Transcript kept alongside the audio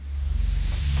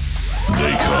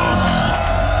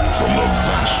from the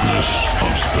vastness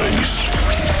of space.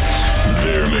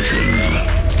 Their mission,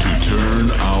 to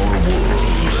turn our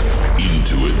world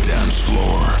into a dance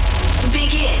floor.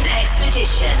 Begin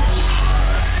expedition.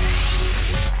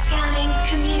 Scanning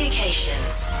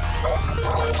communications.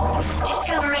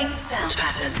 Discovering sound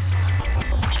patterns.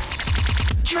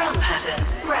 Drum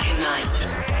patterns recognized.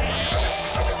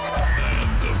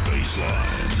 And the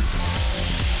bassline.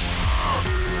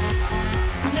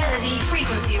 Melody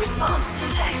frequency response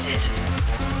detected.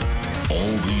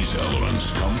 All these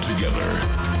elements come together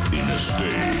in a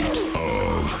state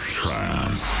of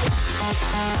trance.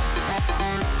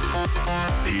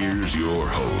 Here's your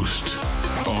host,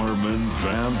 Armin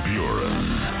van Buuren.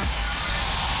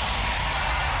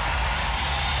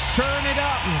 Turn it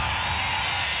up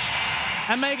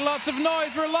and make lots of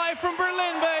noise. We're live from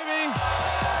Berlin, baby.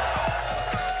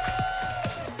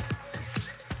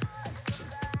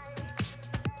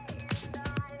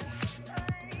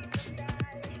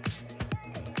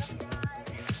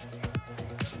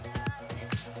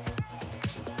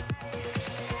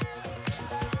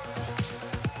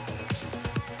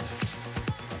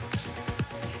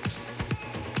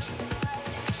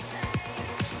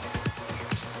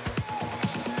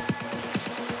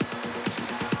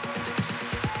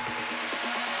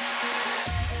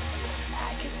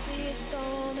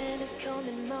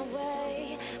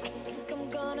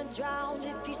 Drown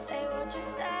if you say what you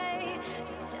say.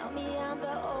 Just tell me I'm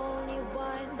the only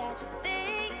one that you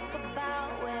think about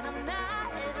when I'm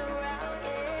not around.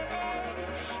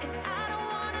 Yeah. And I don't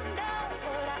wanna know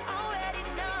what I already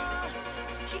know.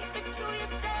 Just keep it to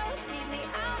yourself, leave me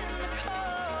out in the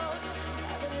cold.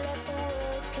 Never let the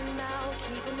words come out,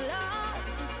 keep them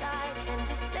locked inside and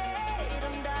just let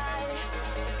them die.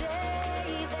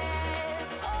 Say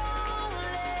there's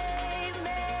only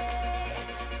me,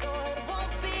 so it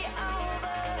won't be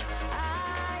over.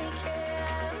 I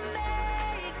can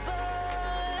make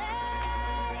believe.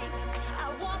 I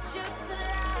want you to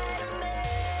lie to me.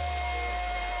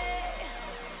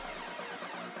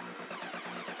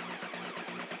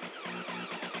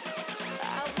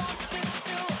 I want you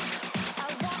to. I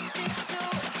want you to.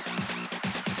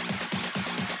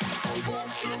 I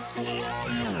want you to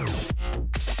lie.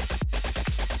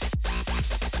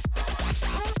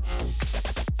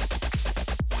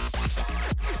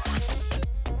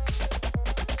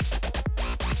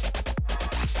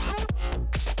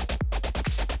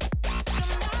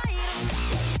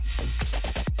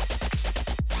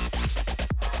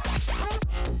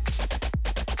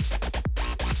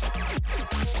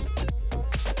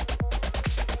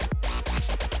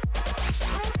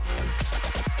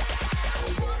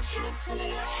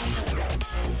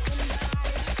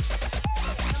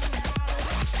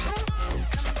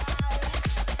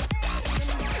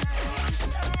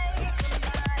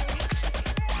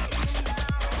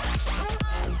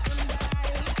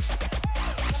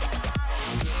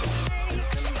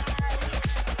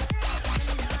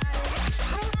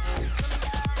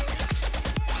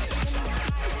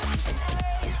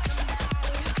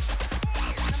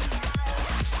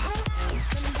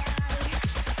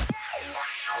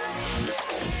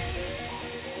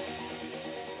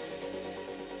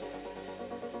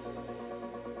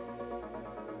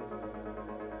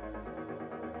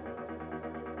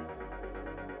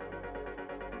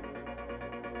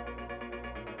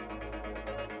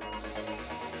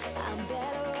 I'm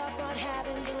better off not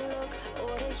having to look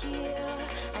or to hear.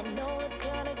 I know it's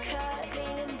gonna cut me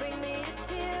and bring me to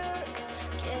tears.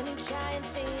 Can you try and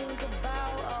think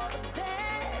about all the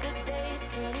better days?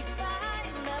 Can you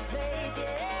find that place?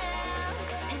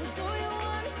 Yeah. And do you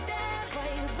understand why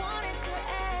you want it to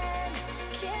end?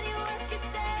 Can you ask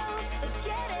yourself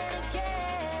again and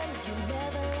again? You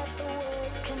never let the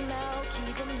words come out,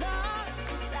 keep them locked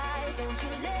inside. Don't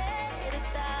you let it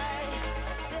die.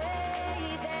 Say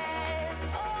there's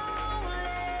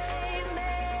only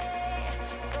me,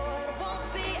 so it won't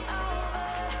be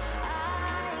over.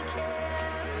 I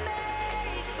can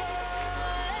make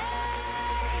believe.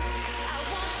 I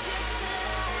want you to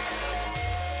lie to me.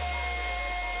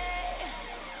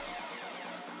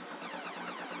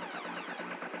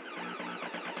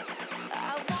 I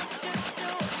want you to.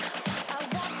 I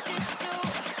want you to.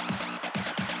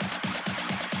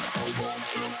 I want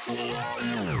you to.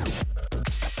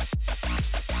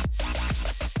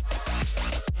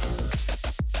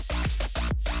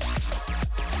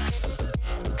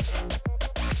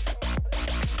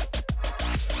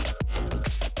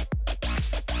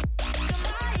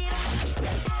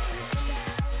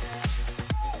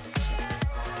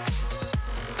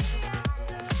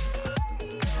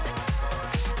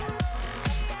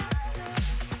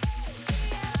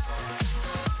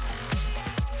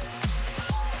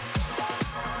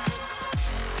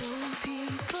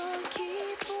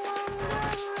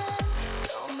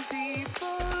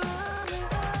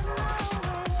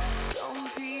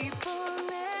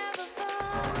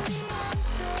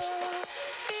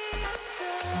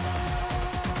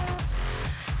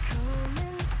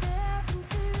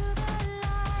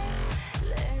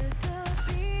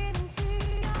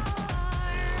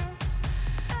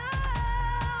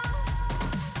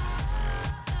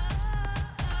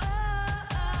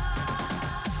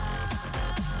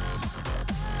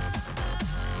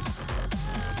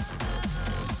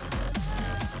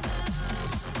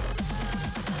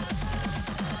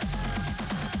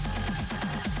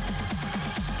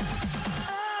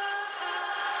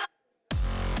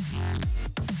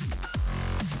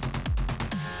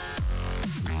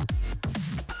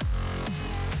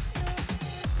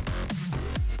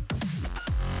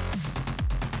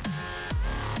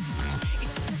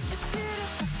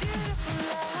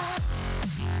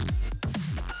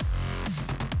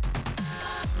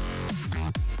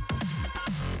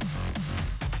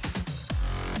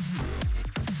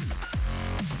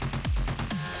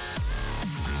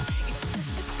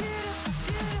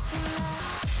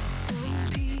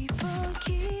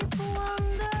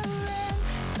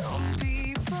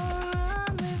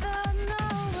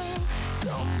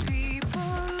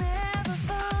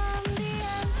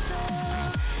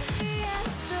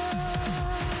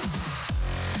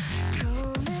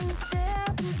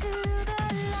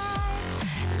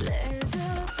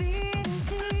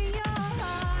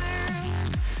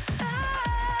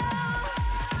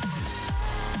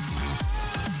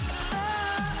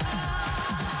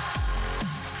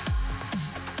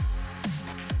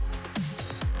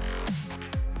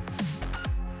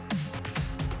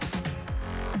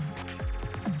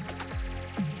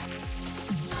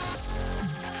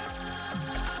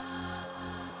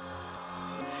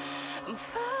 I'm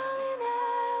falling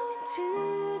out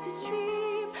into the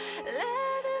stream.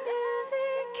 Let the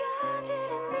music guide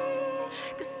in me,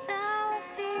 'cause now I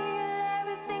feel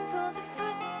everything for the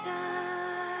first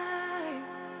time.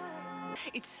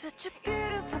 It's such a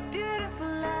beautiful, beautiful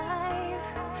life,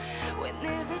 when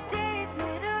every day is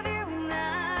made of every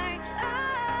night.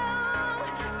 Oh,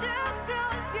 just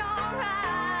close your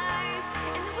eyes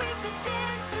and we could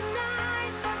dance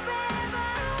tonight forever.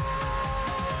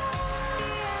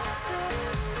 The answer,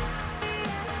 the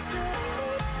answer,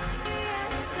 the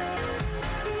answer, the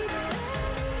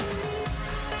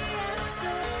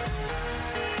answer,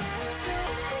 the answer,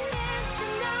 dance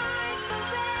tonight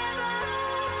forever.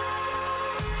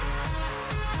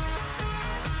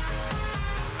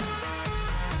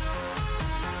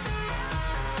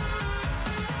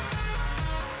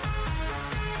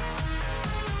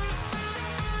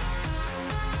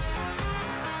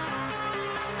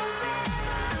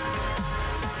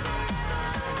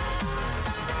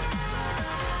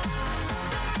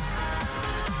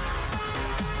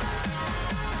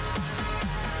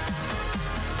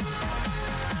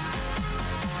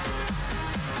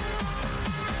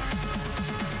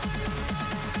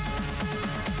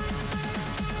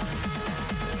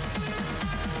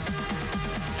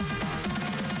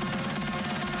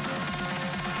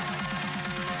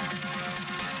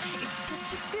 It's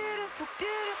such a beautiful,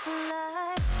 beautiful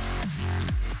life.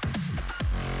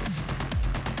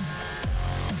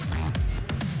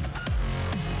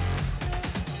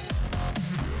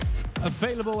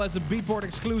 Available as a Beatport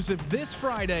exclusive this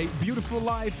Friday, Beautiful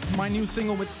Life, my new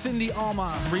single with Cindy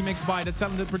Alma, remixed by the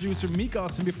talented producer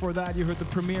Mikas. And before that, you heard the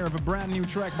premiere of a brand new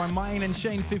track by Mine and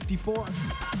Shane 54.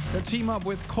 Their team up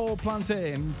with Cole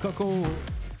Plante and Cuckoo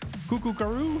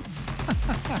Caru.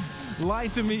 Lie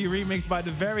to Me, remixed by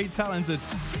the very talented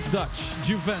Dutch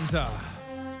Juventa.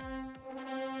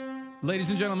 Ladies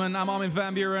and gentlemen, I'm Armin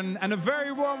van Buuren, and a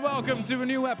very warm welcome to a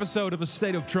new episode of A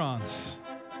State of Trance.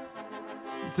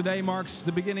 Today marks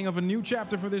the beginning of a new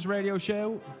chapter for this radio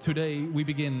show. Today we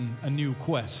begin a new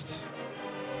quest.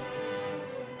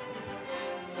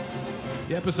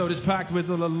 The episode is packed with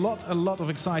a lot of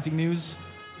exciting news.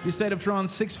 The State of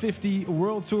Trance 650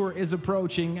 World Tour is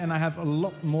approaching, and I have a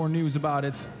lot more news about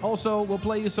it. Also, we'll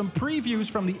play you some previews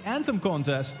from the Anthem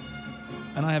contest.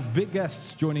 And I have big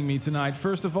guests joining me tonight.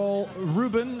 First of all,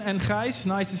 Ruben and Gijs.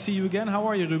 Nice to see you again. How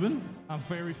are you, Ruben? I'm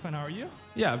very fine. How are you?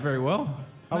 Yeah, very well.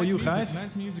 How are you, Gijs?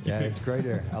 Nice music. Yeah, it's great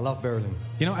here. I love Berlin.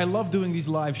 You know, I love doing these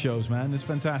live shows, man. It's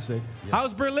fantastic. Yeah.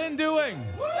 How's Berlin doing?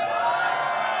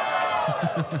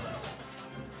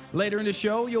 Later in the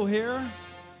show, you'll hear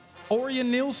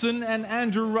Orion Nielsen and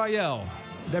Andrew Rayel.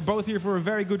 They're both here for a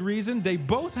very good reason. They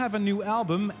both have a new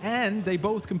album, and they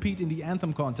both compete in the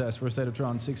Anthem contest for State of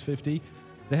Trance 650.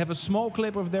 They have a small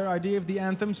clip of their idea of the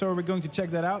anthem, so we're going to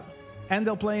check that out. And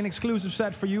they'll play an exclusive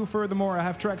set for you. Furthermore, I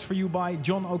have tracks for you by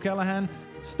John O'Callaghan,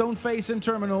 Stoneface and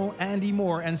Terminal, Andy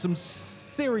Moore, and some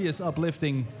serious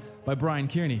uplifting by Brian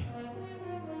Kearney.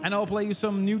 And I'll play you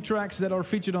some new tracks that are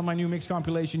featured on my new mix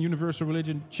compilation, Universal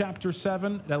Religion Chapter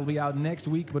 7. That'll be out next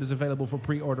week, but is available for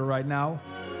pre-order right now.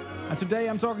 And today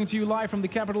I'm talking to you live from the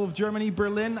capital of Germany,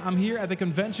 Berlin. I'm here at a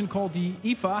convention called the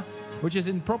IFA, which is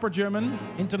in proper German,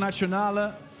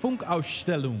 Internationale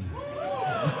Funkausstellung.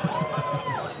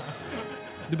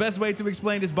 The best way to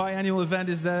explain this biannual event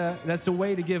is that that's a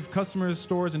way to give customers,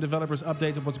 stores, and developers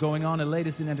updates of what's going on and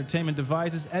latest in entertainment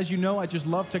devices. As you know, I just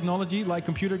love technology, like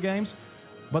computer games.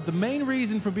 But the main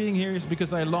reason for being here is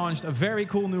because I launched a very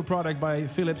cool new product by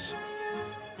Philips,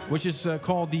 which is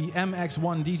called the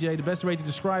MX1 DJ. The best way to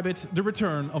describe it, the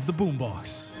return of the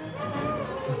boombox.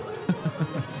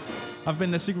 I've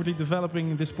been secretly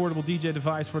developing this portable DJ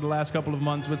device for the last couple of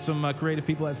months with some creative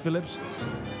people at Philips.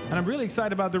 And I'm really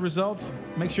excited about the results.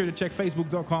 Make sure to check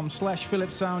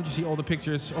facebook.com/PhilipsSound. You see all the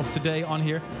pictures of today on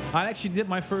here. I actually did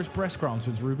my first press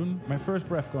conference, Ruben. My first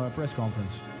press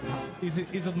conference. Is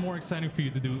it more exciting for you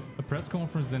to do a press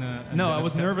conference than a... No, I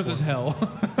was nervous as hell.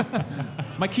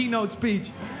 My keynote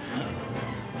speech.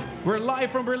 We're live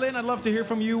from Berlin. I'd love to hear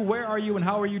from you. Where are you and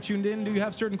how are you tuned in? Do you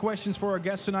have certain questions for our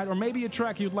guests tonight? Or maybe a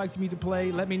track you'd like me to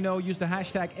play? Let me know. Use the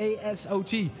hashtag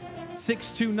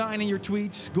ASOT629 in your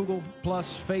tweets, Google+,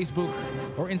 Facebook,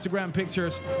 or Instagram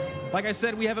pictures. Like I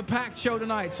said, we have a packed show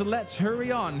tonight, so let's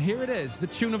hurry on. Here it is, the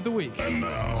tune of the week. And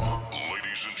now,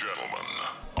 ladies and gentlemen,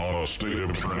 on A State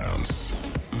of Trance,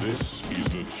 this is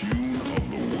the tune of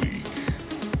the week.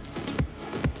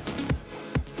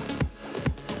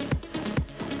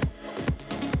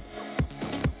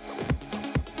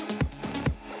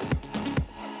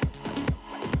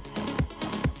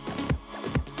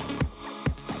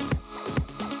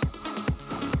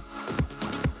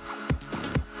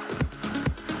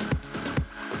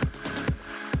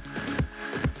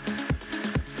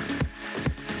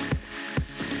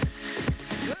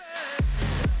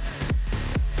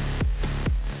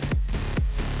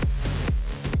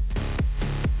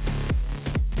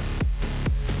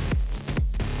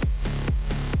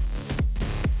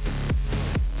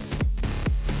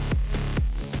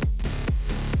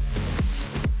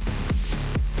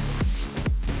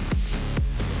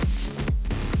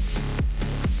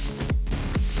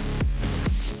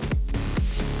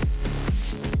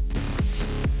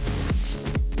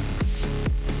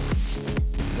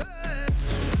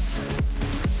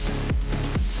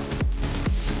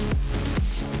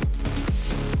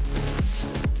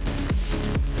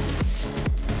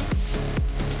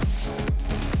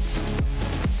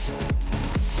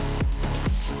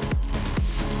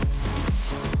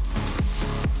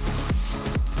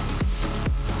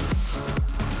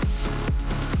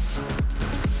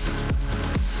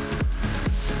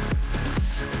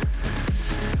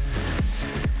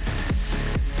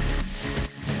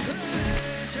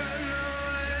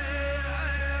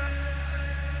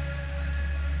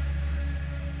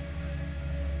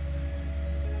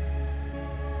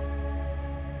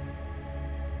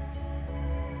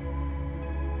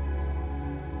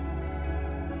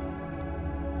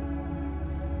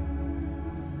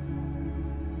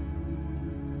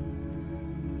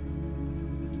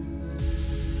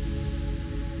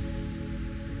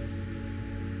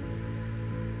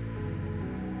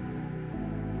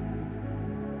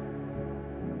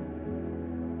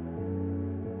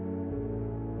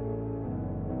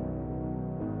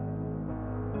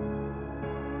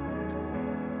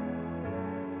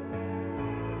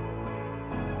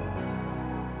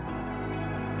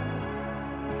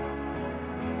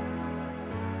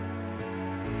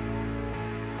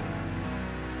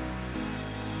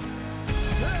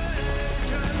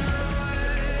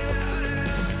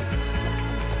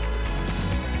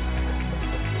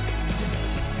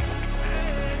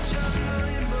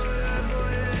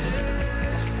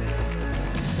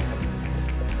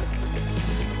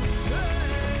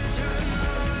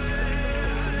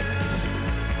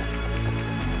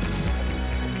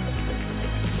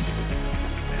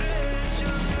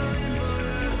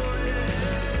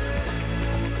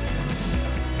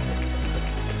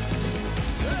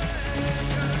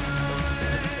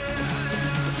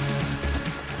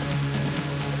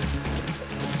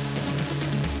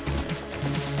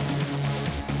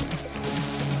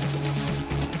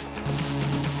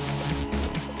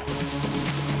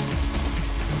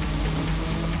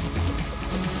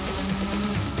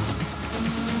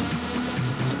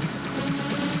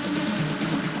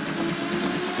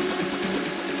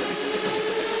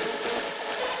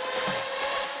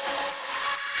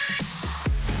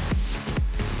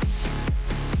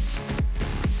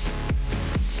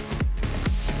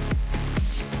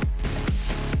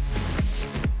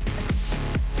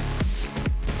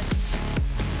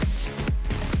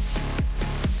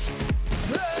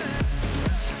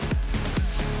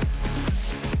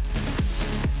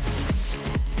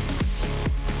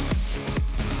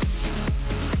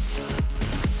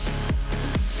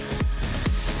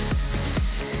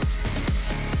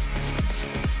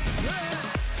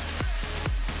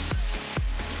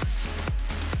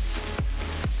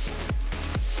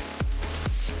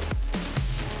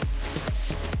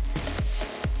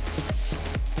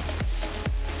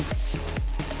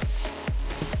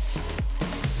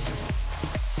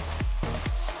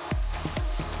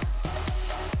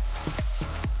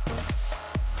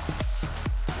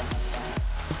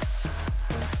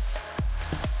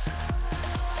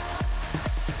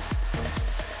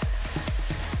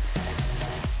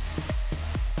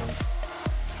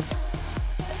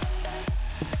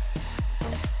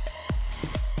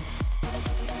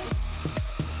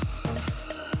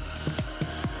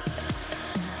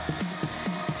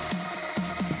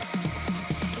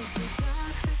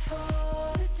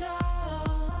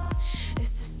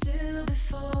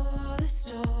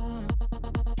 door.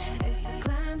 It's a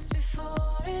glance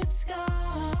before it's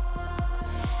gone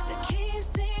that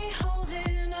keeps me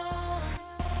holding on.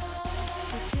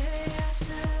 The day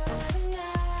after the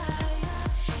night,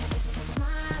 it's the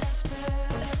smile after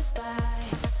the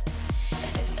bite,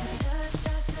 it's the touch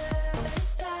after the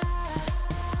sigh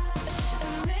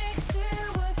that makes it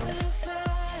worth the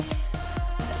fight.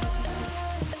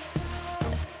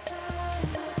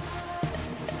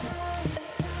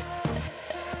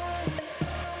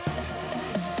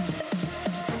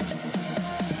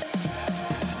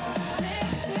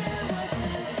 Makes it worth the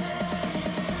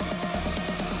fight.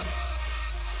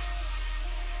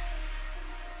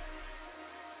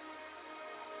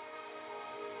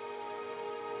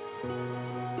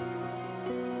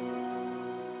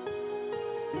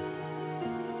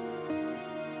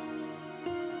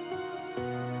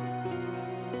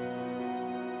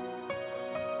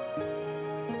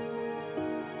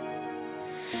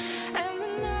 And the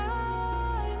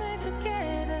night may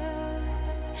forget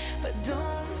us, but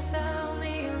don't sound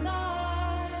the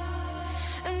alarm.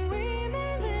 And we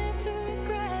may live to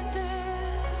regret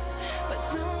this, but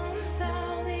don't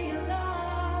sound the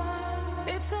alarm.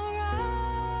 It's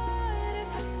alright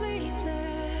if we're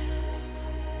sleepless.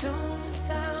 Don't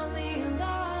sound the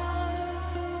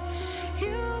alarm.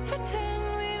 You pretend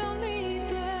we don't need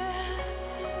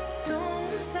this.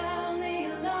 Don't sound the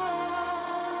alarm.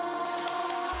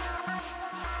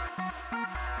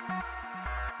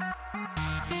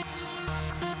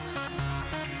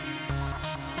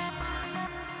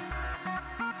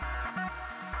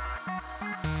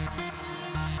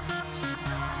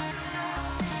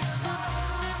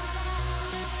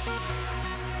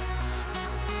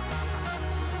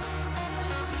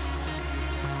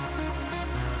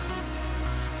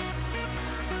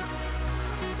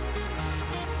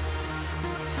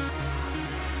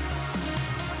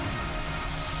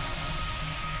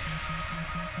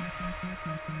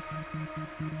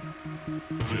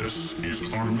 This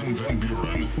is Armin van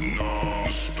Buren,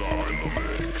 non-stop in the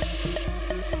mix.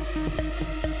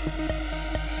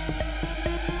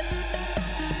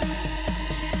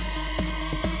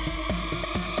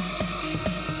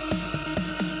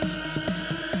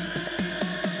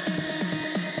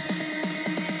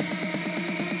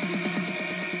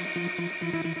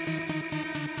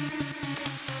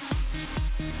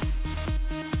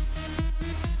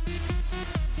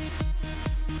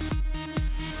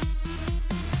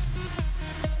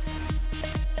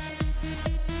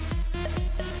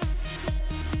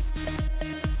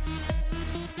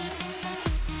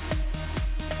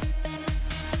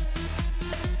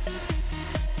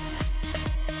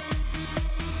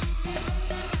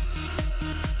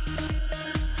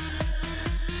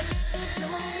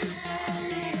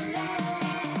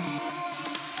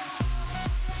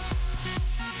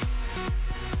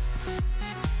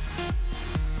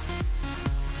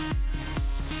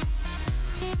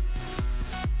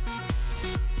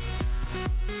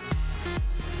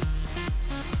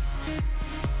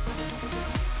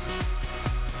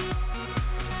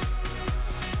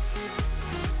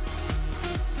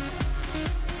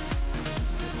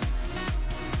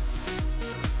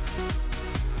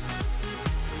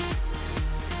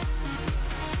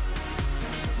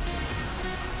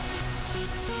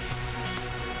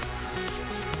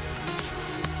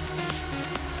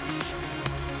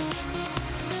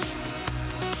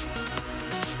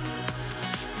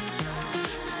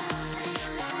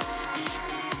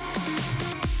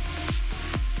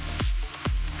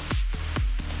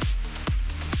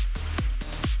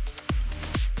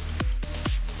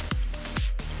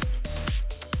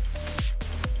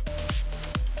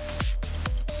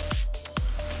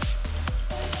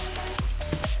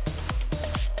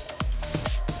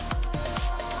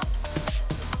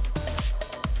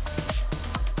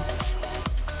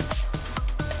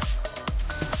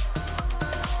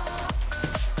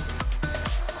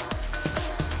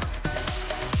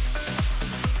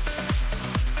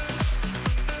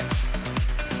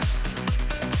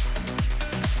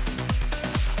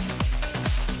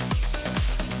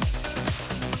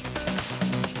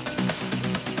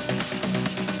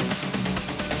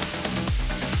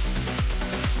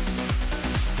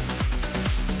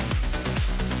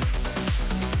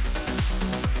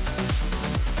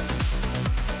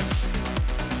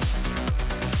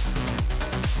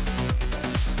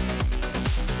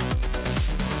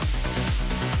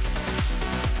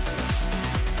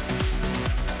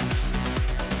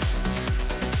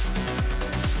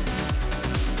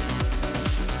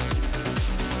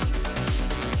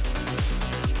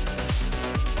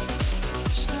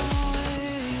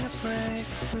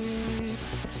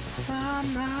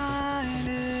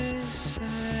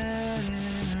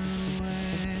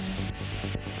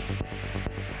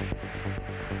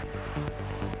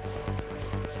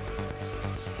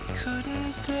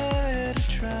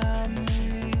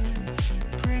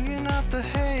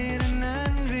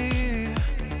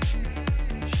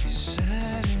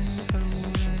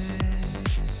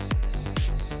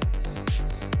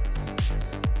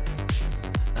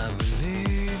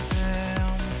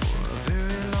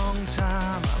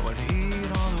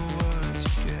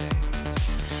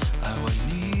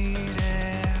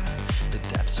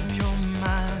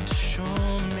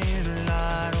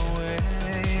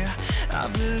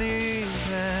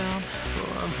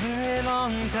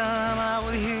 long time I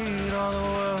would heed all the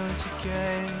words you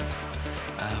gave.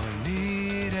 I would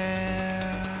need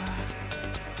air.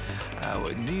 I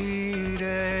would need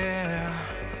air.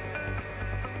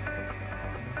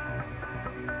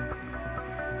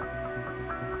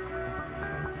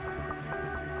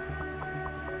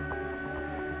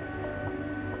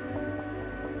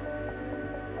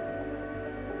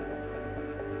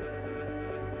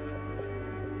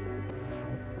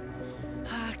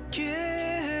 I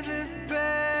give it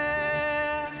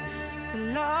back, the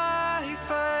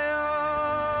life I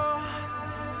owe.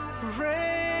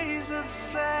 Raise the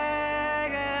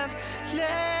flag and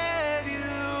let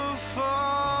you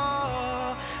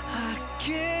fall. I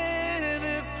give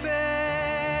it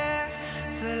back,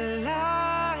 the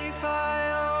life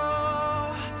I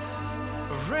owe.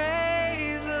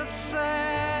 Raise the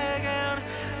flag and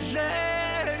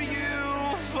let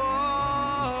you fall.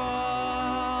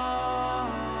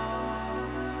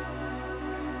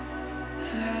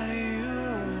 Let you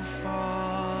fall.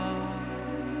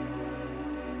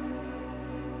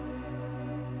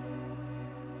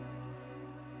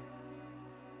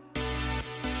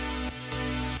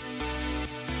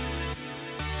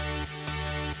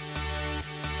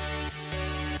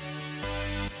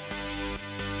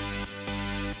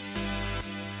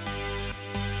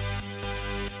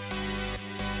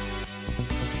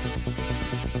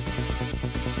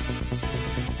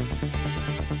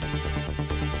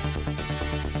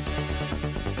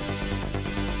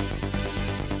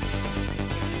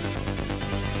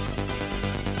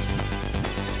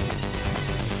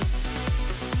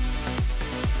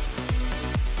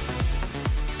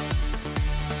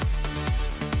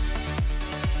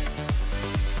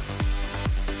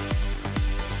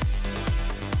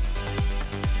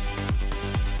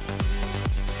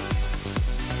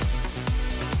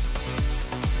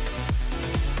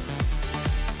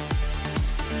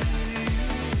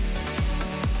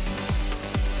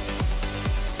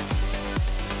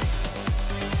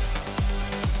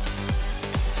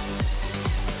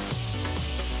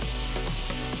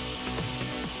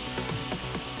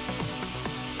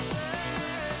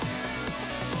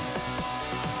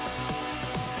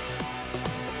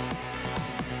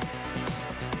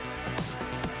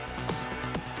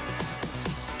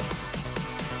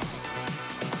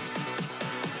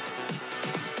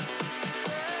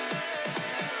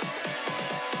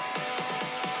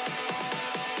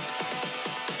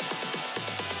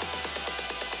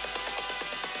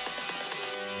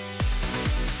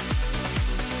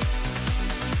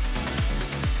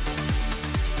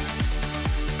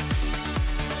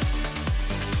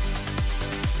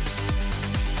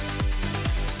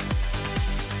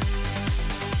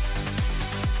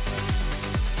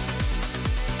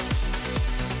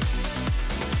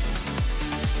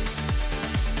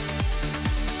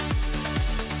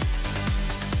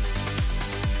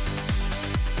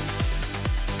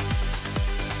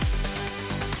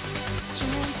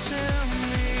 Don't tell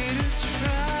me to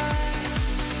try.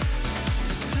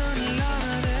 Done a lot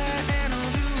of that and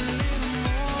I'll do a little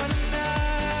more tonight.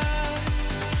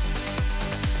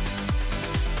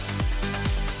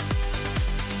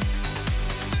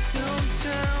 Don't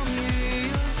tell me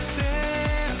you're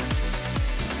sad.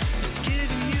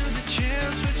 Giving you the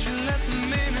chance, but you let the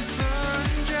minutes run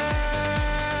dry.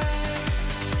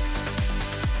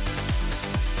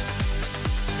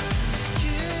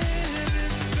 Give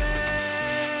it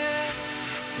back,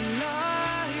 the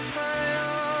life I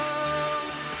owe.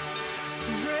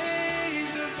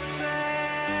 Raise a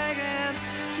flag and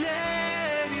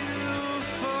let you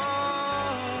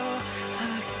fall. I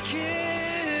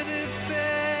give it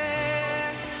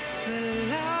back, the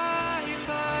life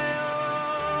I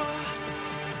owe.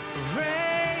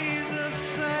 Raise a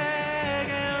flag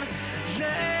and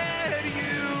let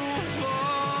you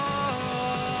fall.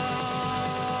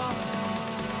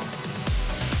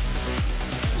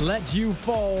 Let You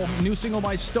Fall, new single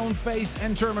by Stoneface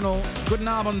and Terminal. Guten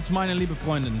Abend, meine liebe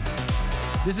Freundin.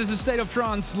 This is A State of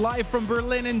Trance, live from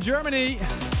Berlin in Germany.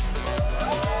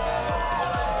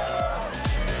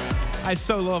 I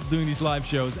so love doing these live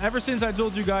shows. Ever since I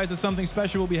told you guys that something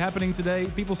special will be happening today,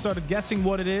 people started guessing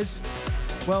what it is.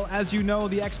 Well, as you know,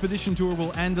 the Expedition Tour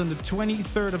will end on the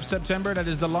 23rd of September. That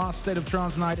is the last State of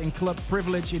Trance night in Club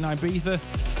Privilege in Ibiza.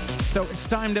 So it's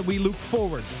time that we look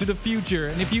forward to the future.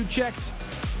 And if you checked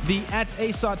the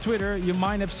 @ASA Twitter, you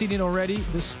might have seen it already.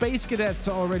 The Space Cadets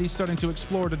are already starting to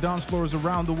explore the dance floors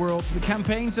around the world. The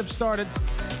campaigns have started,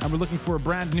 and we're looking for a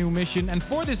brand new mission. And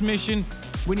for this mission,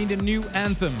 we need a new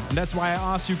anthem. And that's why I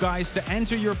asked you guys to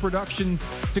enter your production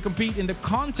to compete in the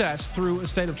contest through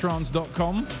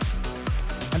astateoftrance.com.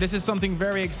 And this is something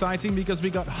very exciting because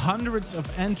we got hundreds of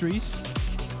entries.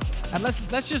 And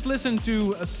let's just listen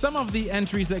to some of the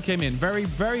entries that came in. Very,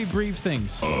 very brief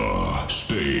things.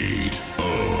 State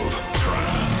of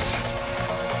trance.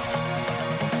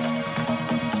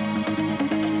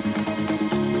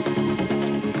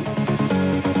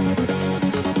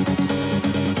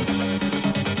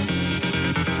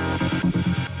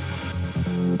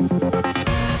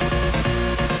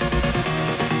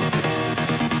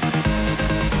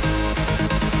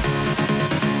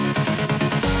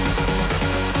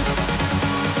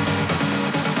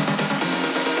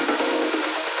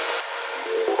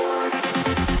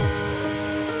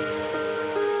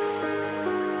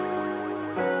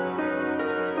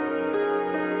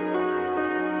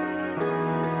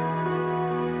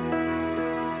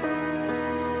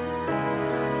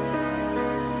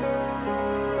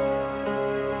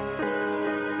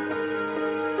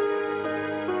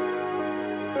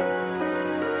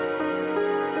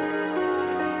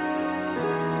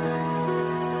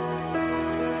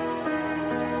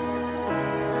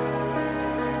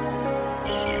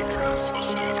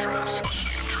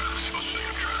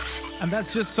 And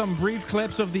that's just some brief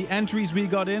clips of the entries we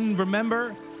got in.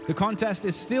 Remember, the contest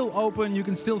is still open. You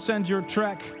can still send your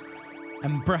track.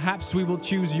 And perhaps we will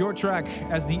choose your track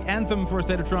as the anthem for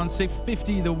State of Trance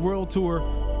 650, the World Tour.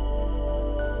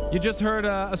 You just heard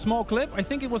a small clip. I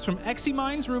think it was from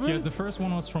Eximines, Ruben? Yeah, the first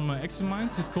one was from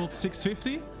Eximines. It's called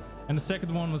 650. And the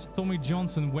second one was Tommy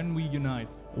Johnson, When We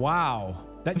Unite. Wow.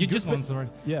 That Some you good just ones already.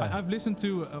 Yeah. I've listened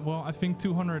to, I think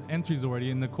 200 entries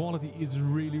already, and the quality is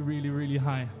really, really, really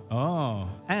high. Oh.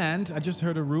 And I just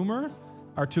heard a rumor.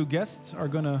 Our two guests are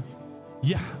going to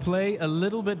Yeah, play a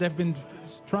little bit. They've been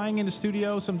trying in the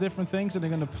studio some different things, and they're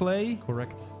going to play.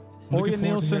 correct. I'm looking Orjan forward to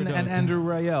Nilsson hear and those. Andrew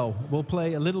Rayel will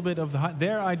play a little bit of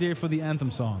their idea for the anthem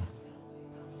song.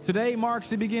 Today marks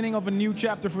the beginning of a new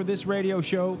chapter for this radio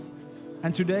show,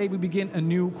 and today we begin a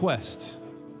new quest.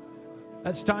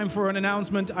 It's time for an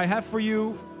announcement. I have for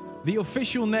you the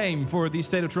official name for the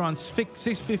State of Trance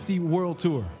 650 World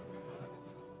Tour.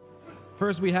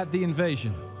 First we had the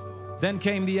Invasion, then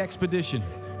came the Expedition,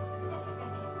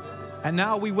 and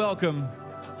now we welcome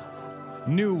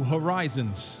New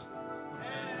Horizons.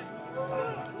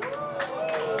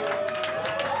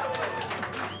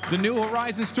 The New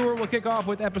Horizons Tour will kick off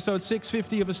with episode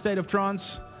 650 of A State of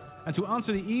Trance. And to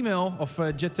answer the email of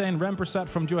Jetain Rempersat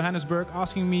from Johannesburg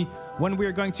asking me when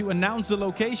we're going to announce the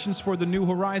locations for the New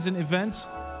Horizon events,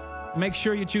 make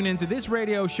sure you tune into this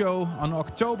radio show on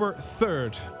October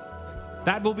 3rd.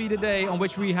 That will be the day on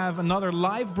which we have another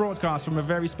live broadcast from a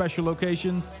very special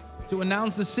location to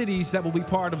announce the cities that will be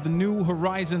part of the New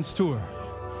Horizons Tour.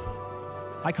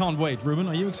 I can't wait. Ruben,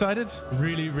 are you excited?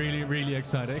 Really, really, really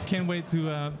excited. I can't wait to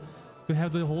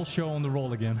have the whole show on the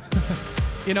roll again.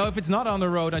 You know, if it's not on the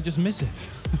road, I just miss it.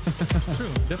 It's true.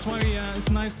 That's why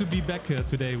it's nice to be back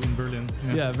today in Berlin.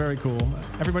 Yeah, very cool.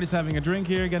 Everybody's having a drink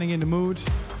here, getting in the mood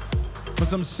for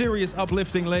some serious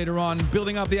uplifting later on,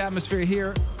 building up the atmosphere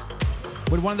here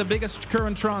with one of the biggest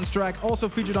current trance track, also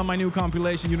featured on my new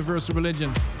compilation, Universal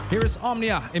Religion. Here is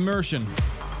Omnia, Immersion.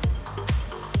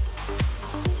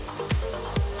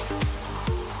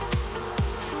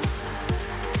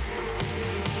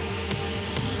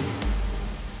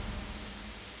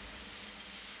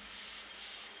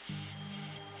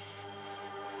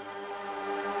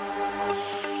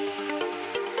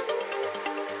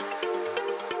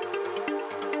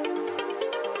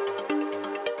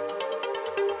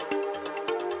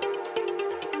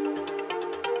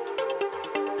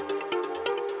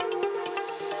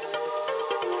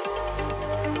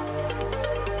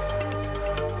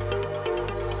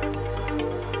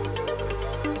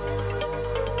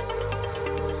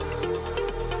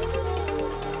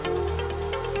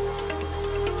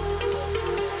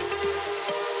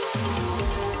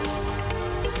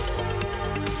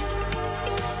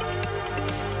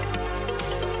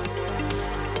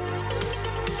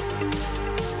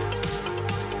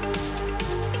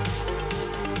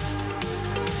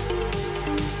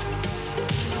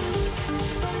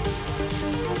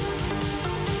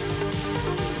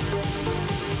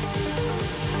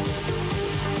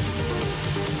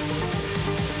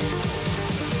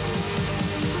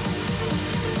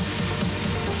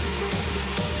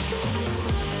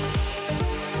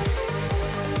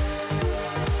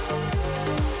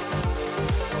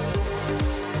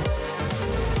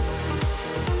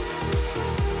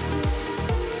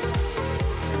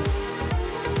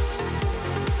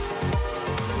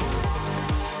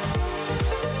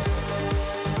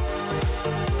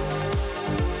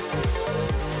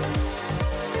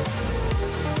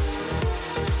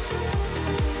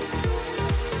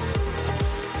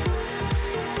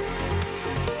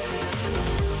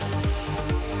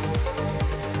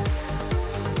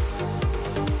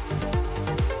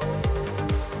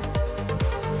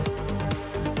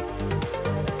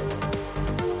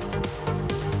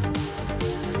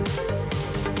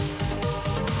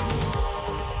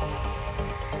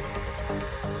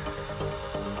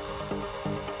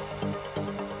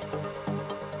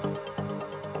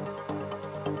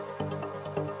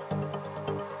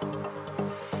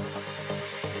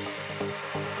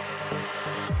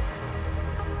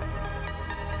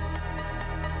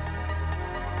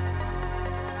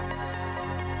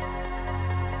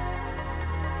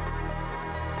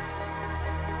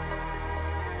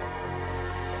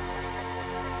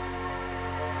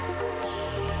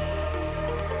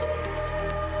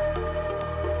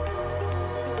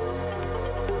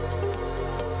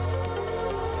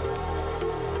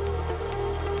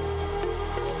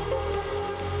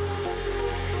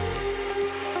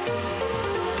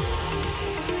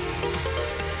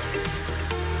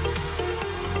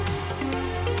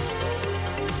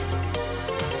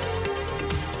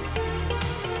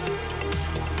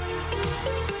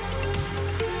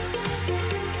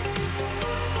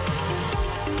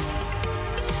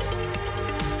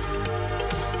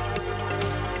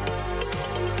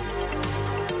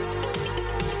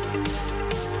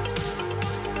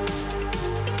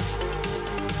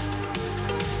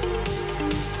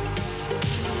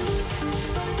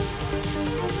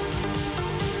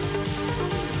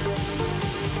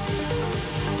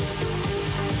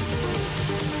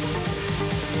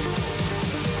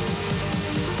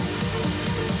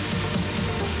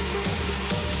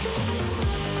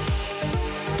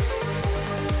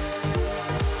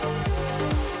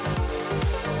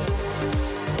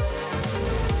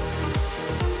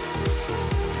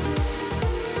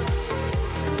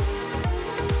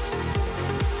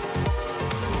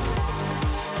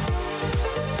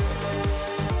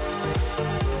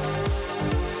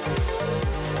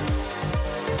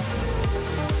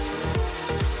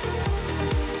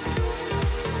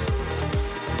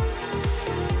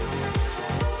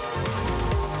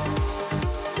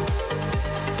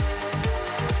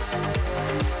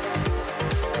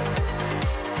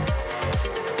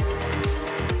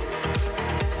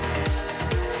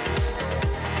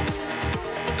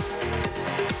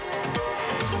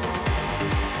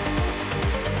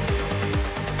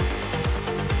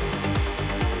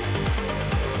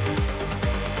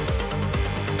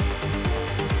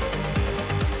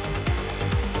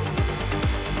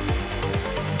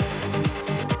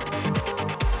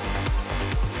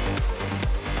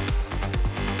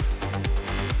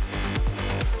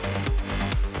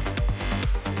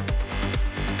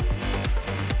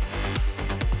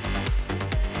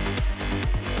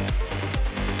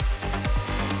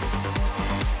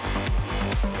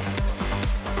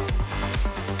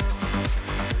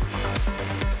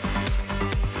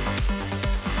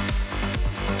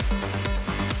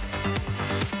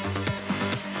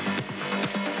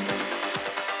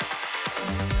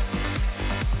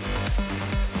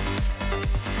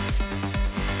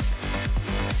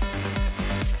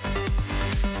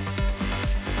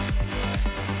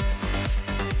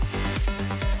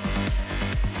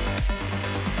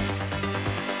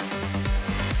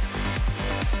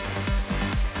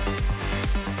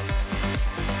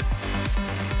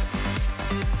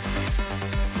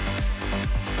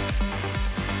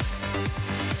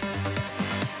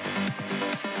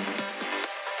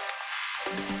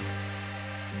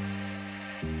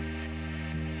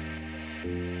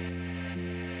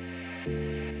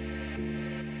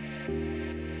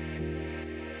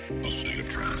 A state of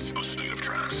trance, a state of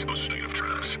trance, a state of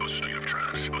trance, a state of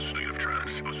trance, a state of trance, a state of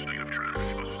trance, a state of trance,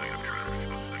 a state of trance, a state of trance,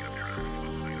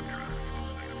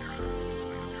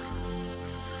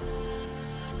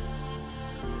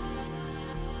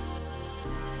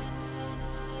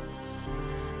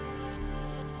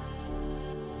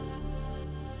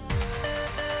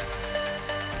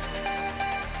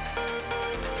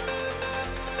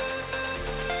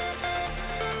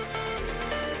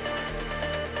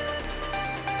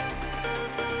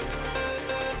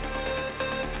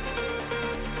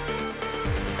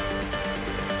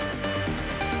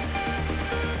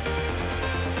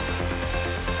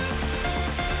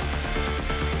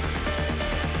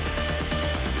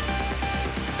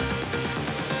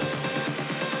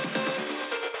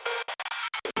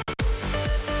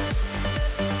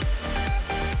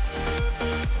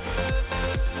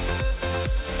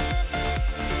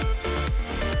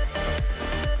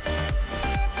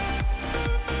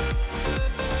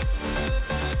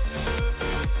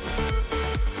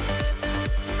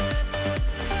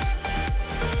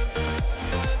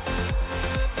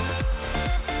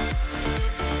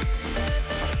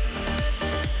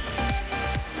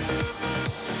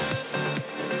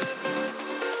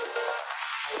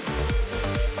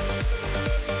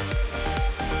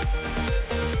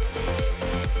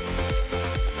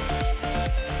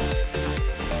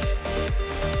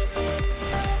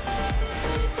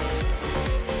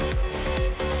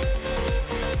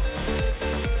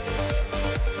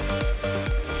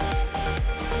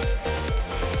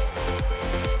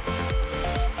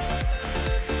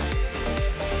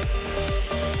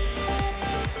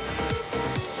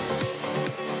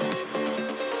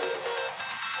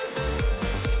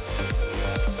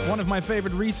 One of my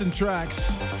favorite recent tracks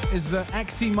is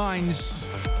Axie Mind's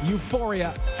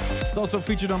Euphoria. It's also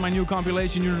featured on my new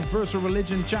compilation Universal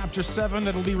Religion Chapter 7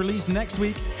 that will be released next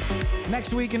week.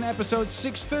 Next week in episode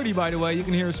 630, by the way, you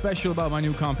can hear a special about my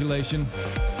new compilation.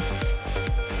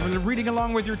 We're reading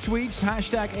along with your tweets,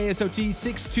 hashtag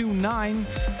ASOT629.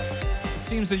 It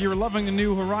seems that you're loving the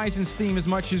new Horizons theme as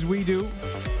much as we do.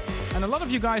 And a lot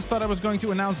of you guys thought I was going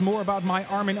to announce more about my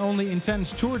Armin Only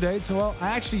Intense tour dates. Well, I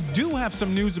actually do have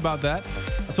some news about that.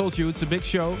 I told you it's a big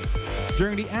show.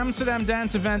 During the Amsterdam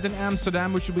Dance event in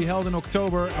Amsterdam, which will be held in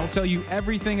October, I'll tell you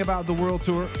everything about the world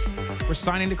tour. We're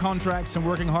signing the contracts and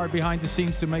working hard behind the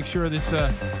scenes to make sure this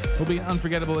will be an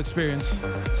unforgettable experience.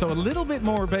 So a little bit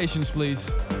more patience, please.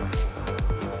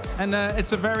 And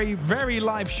it's a very, very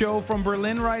live show from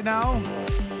Berlin right now.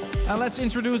 And let's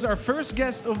introduce our first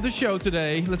guest of the show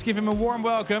today. Let's give him a warm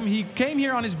welcome. He came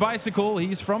here on his bicycle.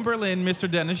 He's from Berlin, Mr.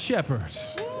 Dennis Shepard.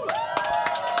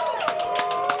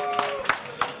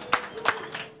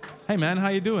 Hey man, how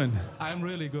you doing? I'm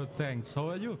really good, thanks. How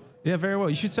are you? Yeah, very well.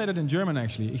 You should say that in German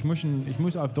actually. Ich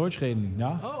muss auf Deutsch reden,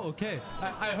 ja? Oh, okay.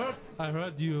 I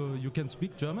heard you can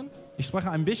speak German. Ich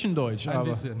spreche ein bisschen Deutsch. Ein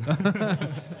bisschen.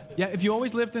 Yeah, have you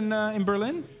always lived in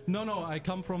Berlin? No, I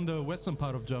come from the western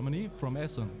part of Germany, from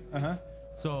Essen. Uh-huh.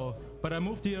 So, but I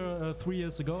moved here 3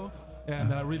 years ago,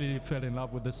 and I really fell in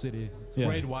love with the city. It's a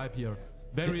great vibe here.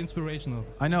 Very inspirational.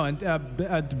 I know, and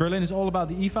Berlin is all about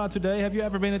the IFA today. Have you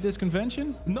ever been at this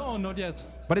convention? No, not yet.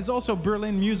 But it's also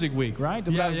Berlin Music Week, right?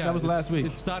 That was last week.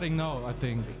 It's starting now, I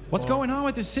think. What's going on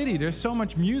with the city? There's so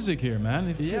much music here, man.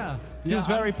 It feels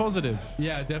very positive.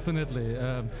 Yeah, definitely.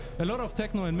 A lot of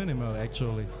techno and minimal,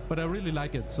 actually. But I really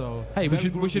like it, so... Hey, we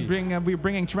should bring... we're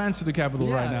bringing trance to the capital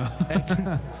right now.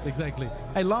 Exactly.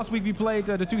 Hey, last week we played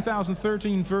the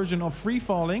 2013 version of Free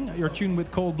Falling, your tune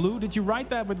with Cold Blue. Did you write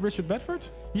that with Richard Bedford?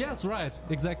 Yes, right.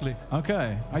 Exactly.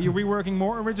 Okay. Are you reworking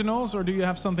more originals, or do you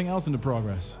have something else in the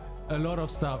progress? A lot of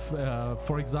stuff.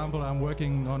 For example, I'm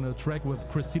working on a track with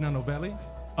Christina Novelli.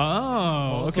 Oh,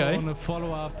 also okay. on a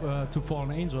follow-up to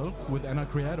Fallen Angel with Anna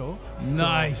Criado.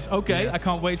 Nice. So, okay, yes. I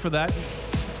can't wait for that.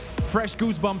 Fresh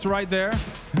goosebumps right there.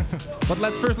 But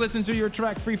let's first listen to your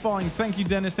track, Free Falling. Thank you,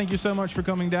 Dennis. Thank you so much for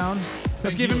coming down.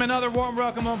 Let's give him another warm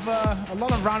welcome of a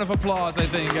lot of round of applause, I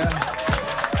think.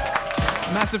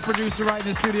 Massive producer right in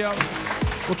the studio.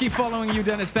 We'll keep following you,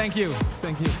 Dennis. Thank you.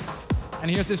 Thank you. And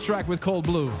here's his track with Cold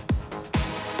Blue.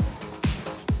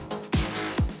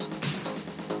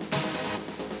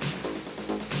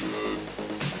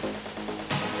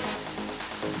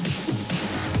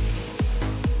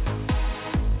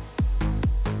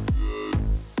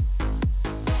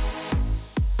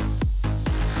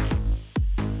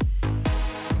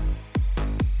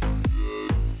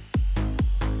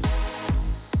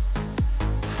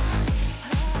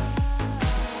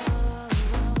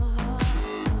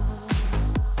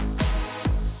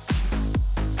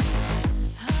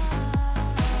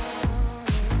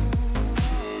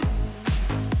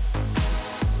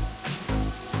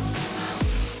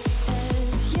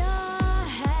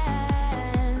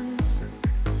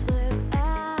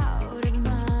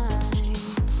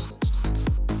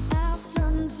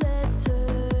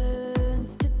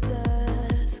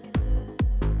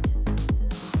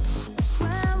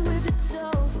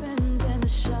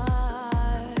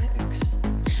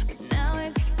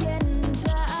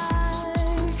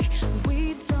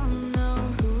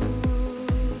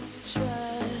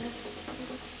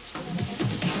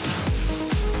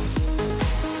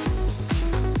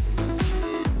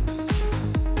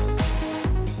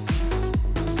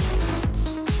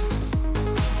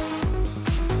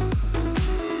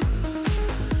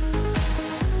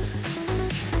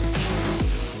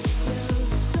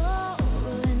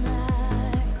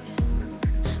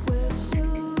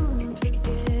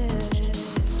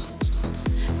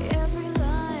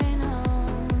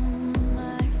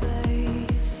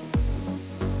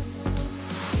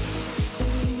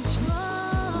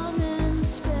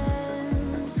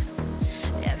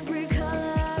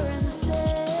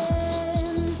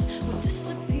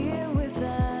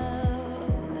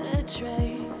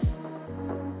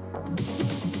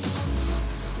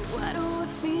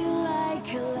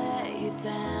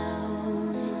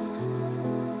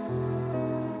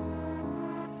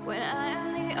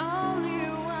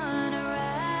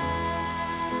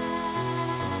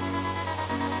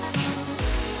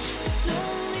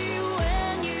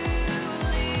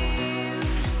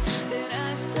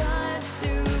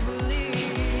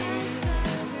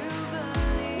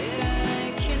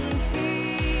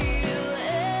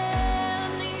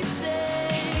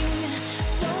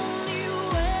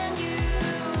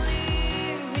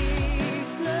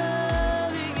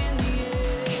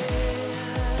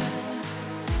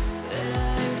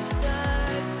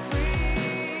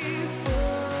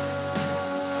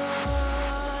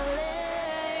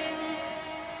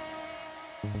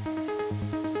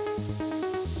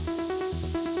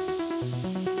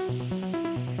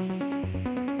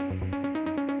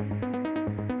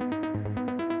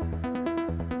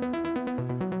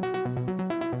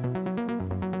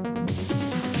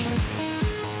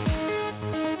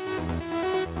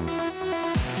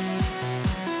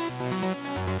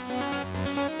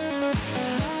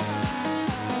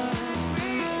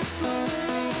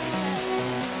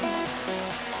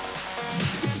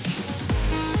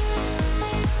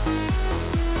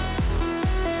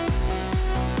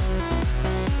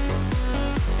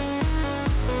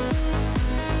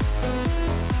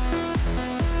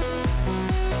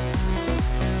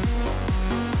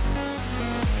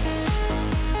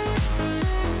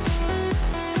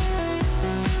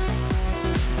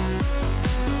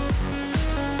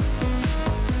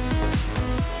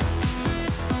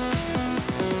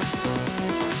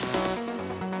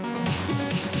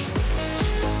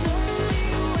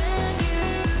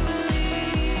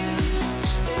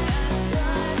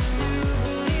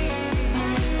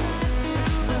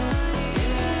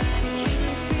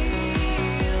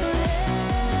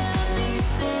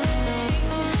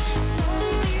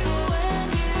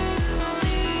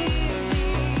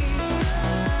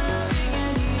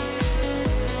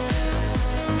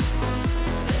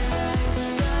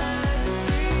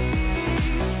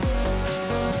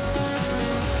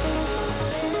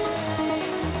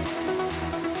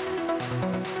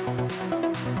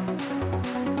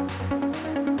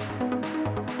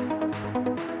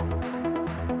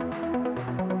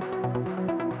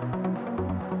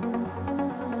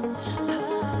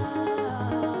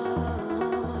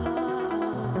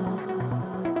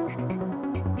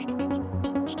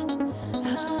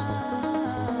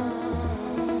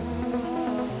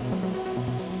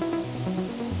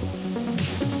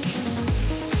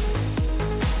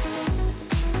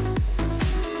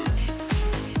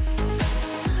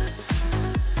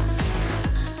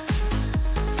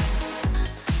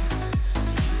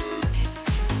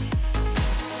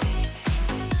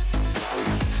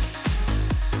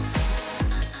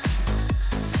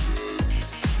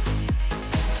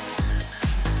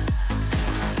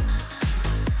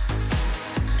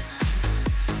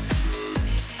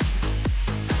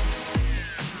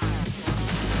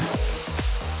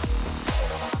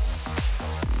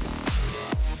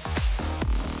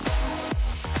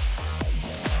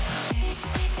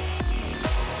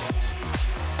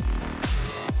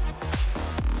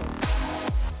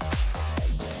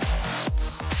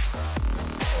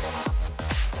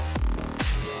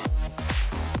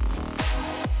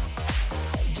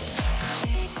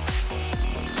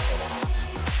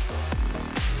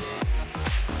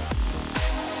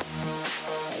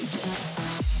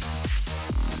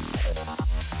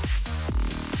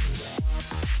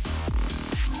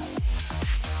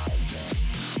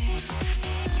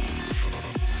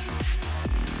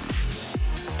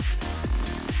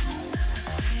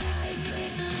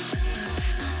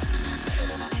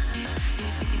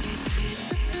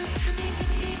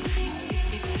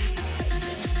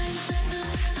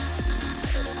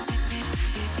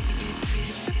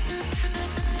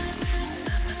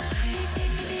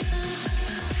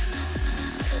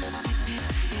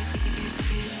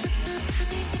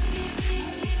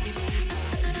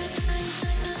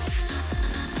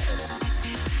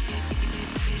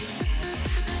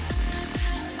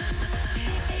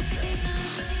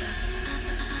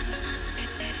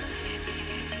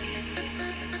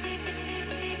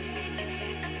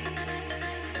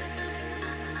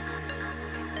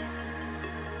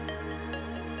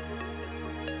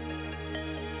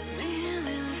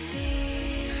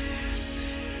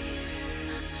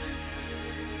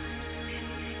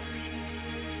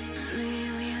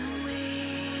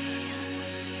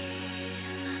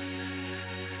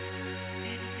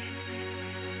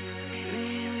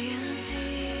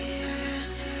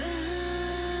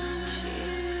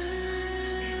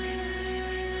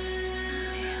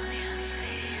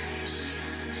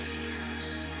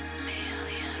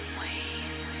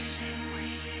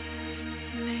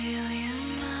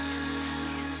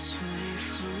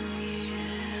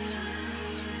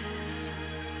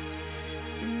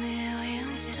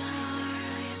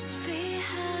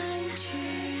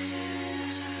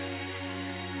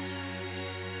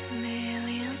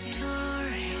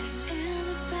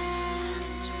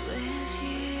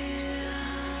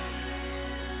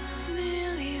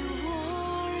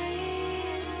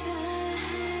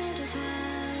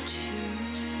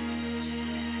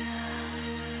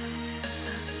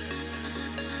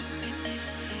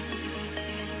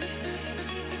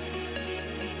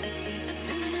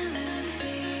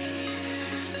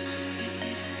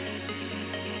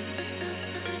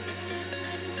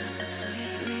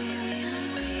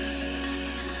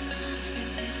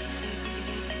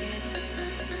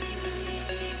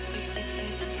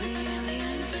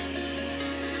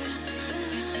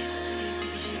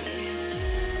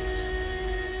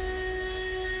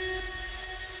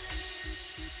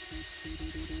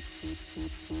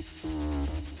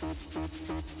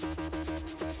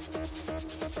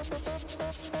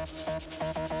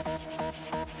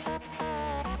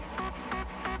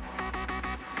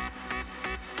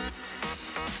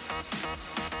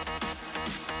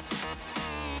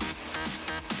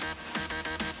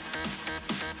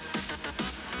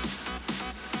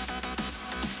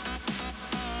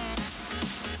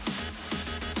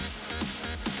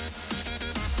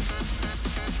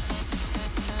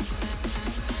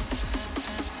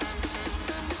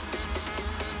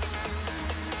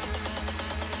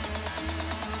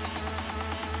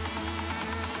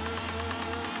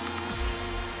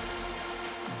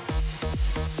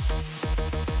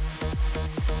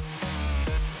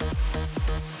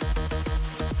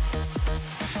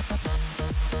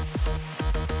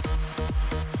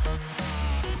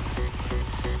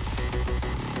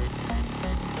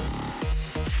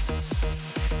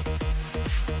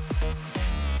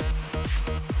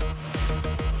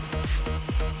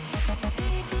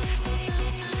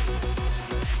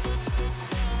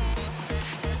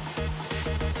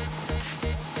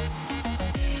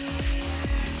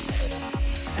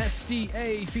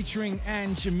 650A featuring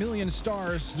Ange A Million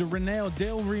Stars, the Renee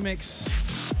Dale remix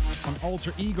on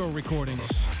Alter Ego Recordings.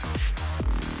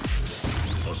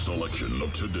 A selection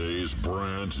of today's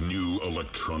brand new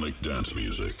electronic dance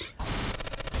music.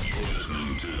 You're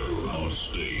listening to A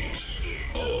State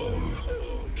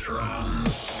of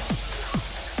Trance.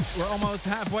 We're almost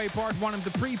halfway, part one of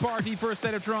the pre-party for A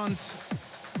State of Trance.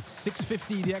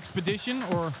 650 The Expedition,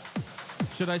 or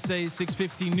should I say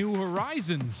 650 New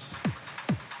Horizons?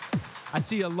 I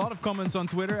see a lot of comments on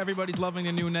Twitter. Everybody's loving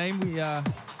the new name. We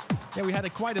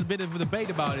had quite a bit of a debate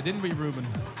about it, didn't we, Ruben?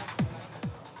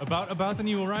 About the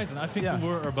New Horizon. I think there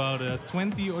were about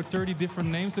 20 or 30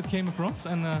 different names that came across,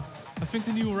 and I think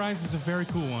the New Horizon is a very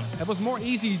cool one. It was more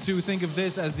easy to think of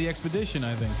this as The Expedition,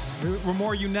 I think. We're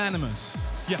more unanimous.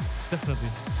 Yeah, definitely.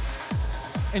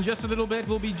 In just a little bit,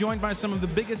 we'll be joined by some of the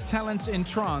biggest talents in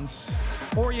trance.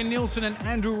 Orjan Nilsen and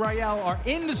Andrew Rayel are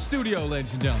in the studio,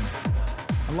 ladies and gentlemen.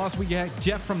 And last week, we had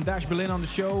Jeff from Dash Berlin on the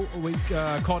show. We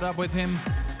caught up with him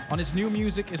on his new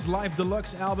music, his Live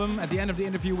Deluxe album. At the end of the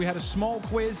interview, we had a small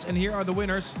quiz, and here are the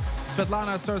winners.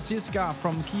 Svetlana Starsiska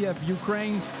from Kiev,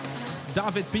 Ukraine.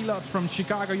 David Pilot from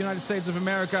Chicago, United States of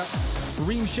America.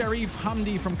 Reem Sharif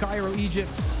Hamdi from Cairo,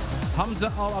 Egypt.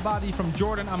 Hamza Al-Abadi from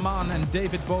Jordan, Amman. And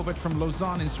David Bovet from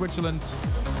Lausanne in Switzerland.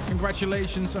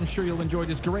 Congratulations, I'm sure you'll enjoy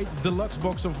this great deluxe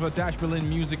box of Dash Berlin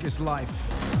Music is Life.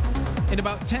 In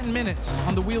about 10 minutes,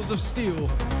 on the wheels of steel,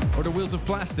 or the wheels of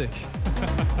plastic.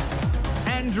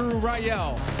 Andrew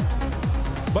Rayel.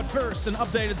 But first, an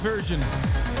updated version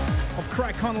of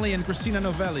Craig Connolly and Christina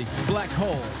Novelli, Black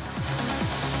Hole.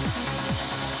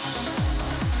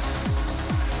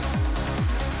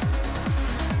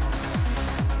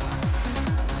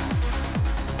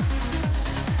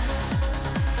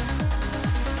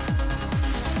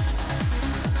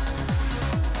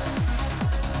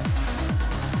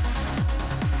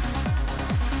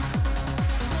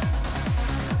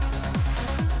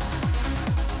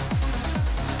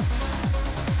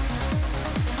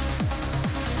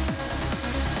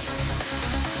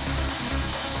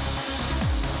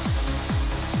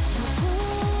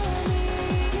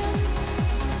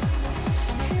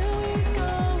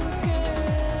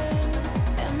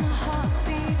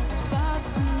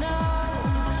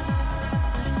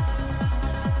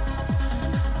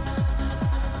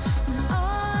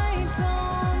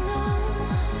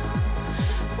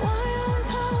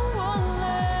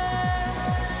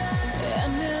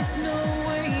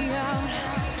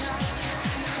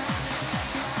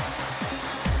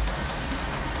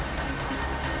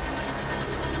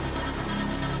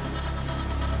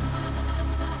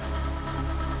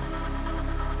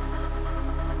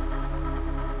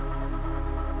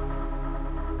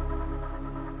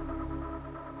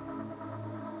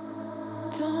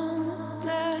 Don't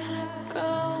let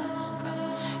go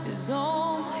is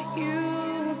all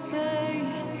you say.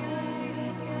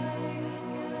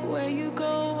 Where you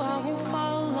go, I will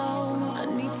follow. I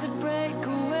need to break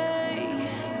away.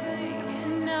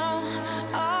 Now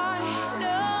I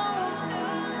know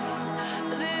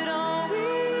that all we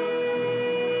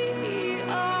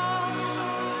are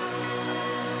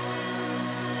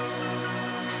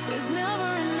is never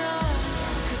enough.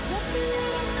 'Cause every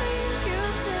little thing you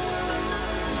do,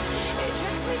 it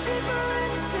drags me deeper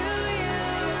into you.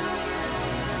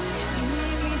 You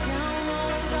lead me down all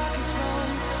the darkest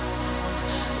roads,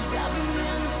 diving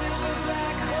into a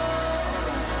black hole.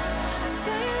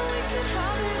 Saying we can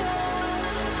have it all.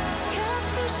 Kept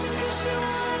pushing 'cause you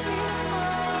wanted me to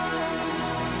fall.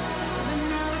 But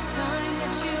now it's time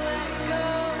that you let go.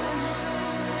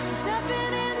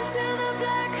 Diving into the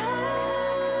black hole.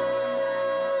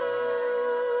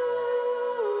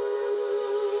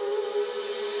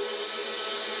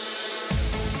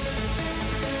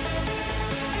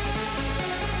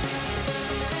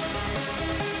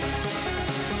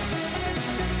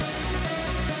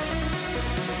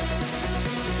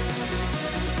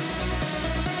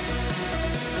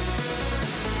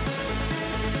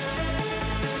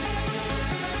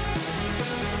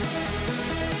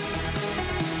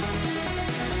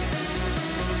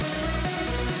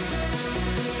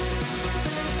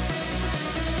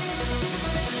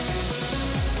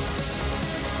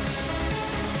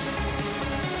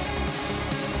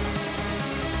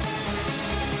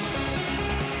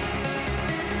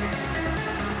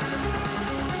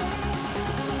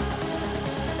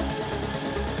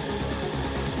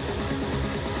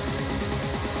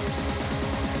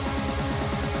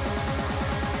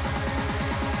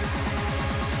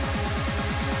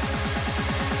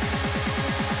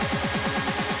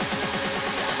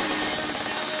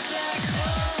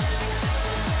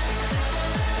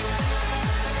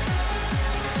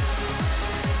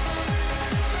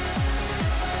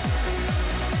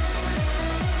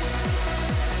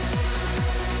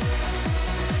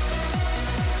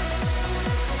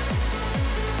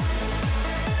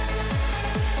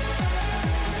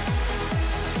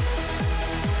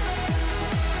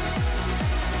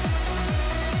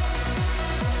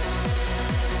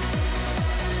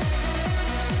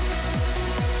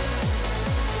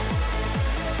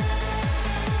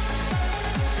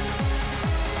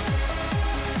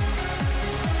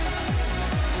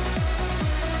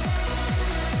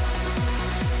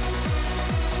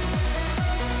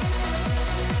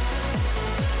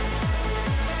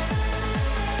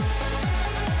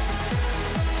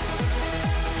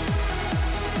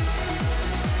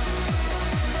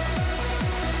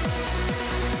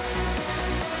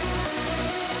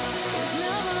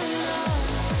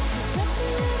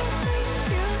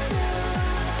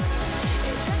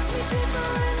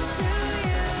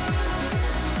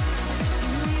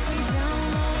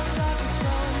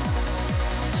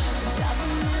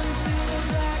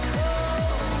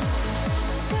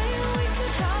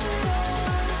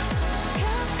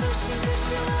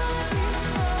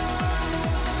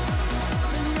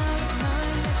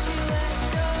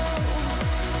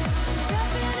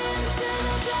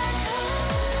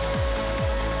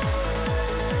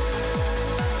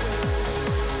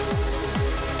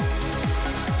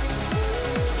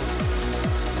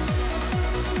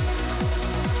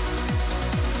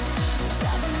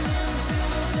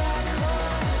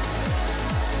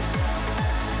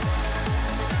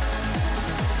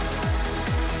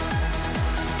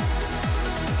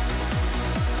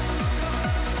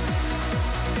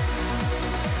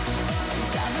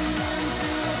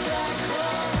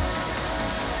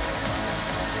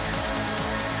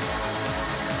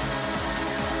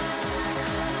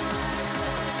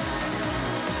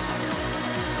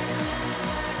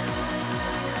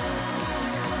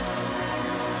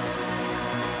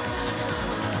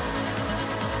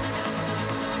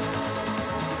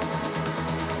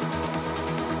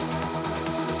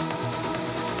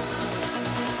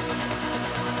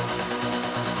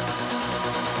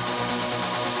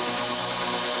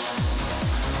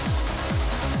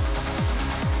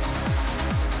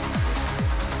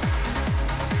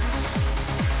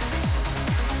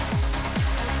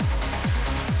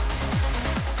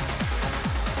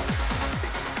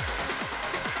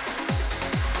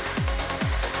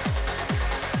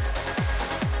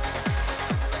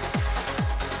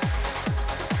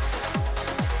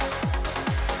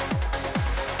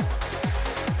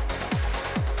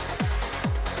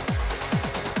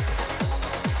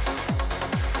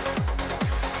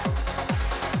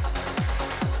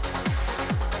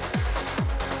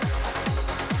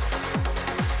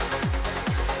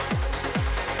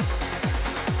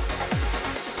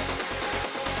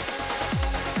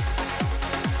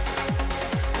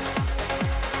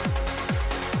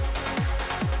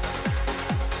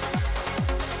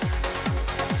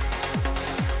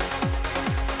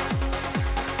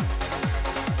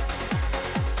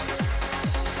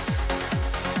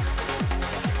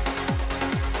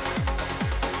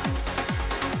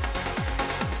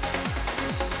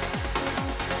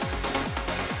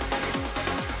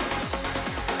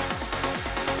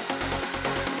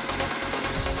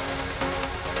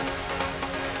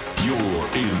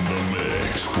 in the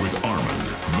mix with Armin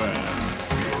van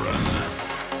Buuren.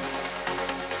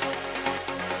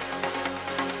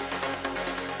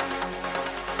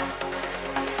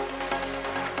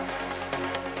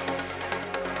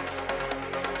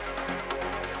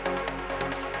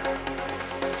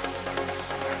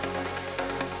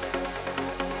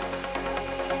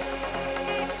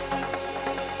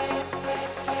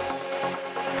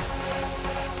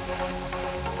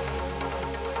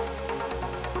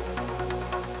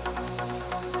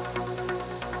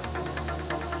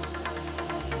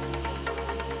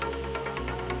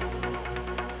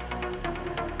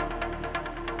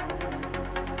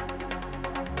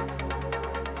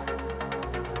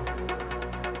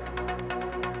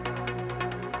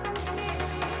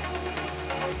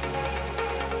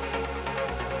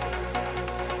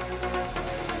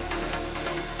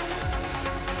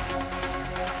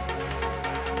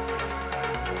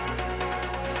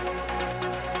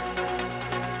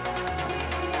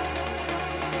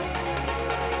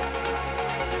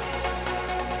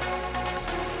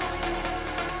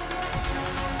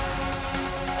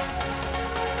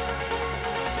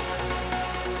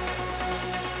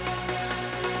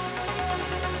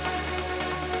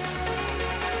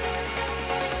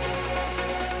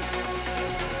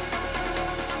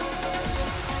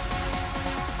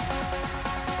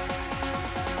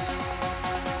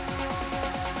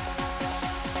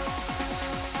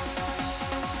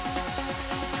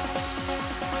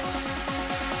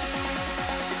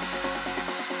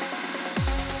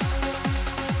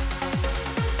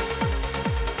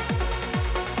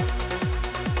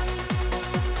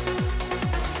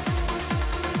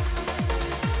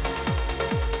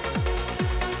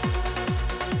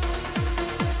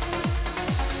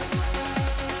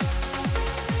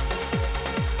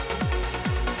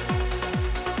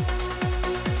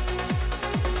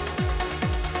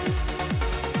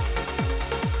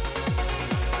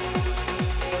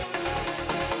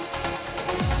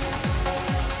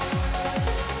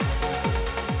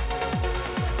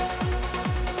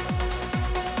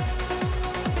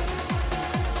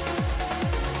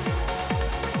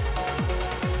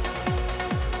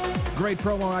 Great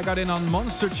promo I got in on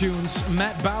Monster Tunes.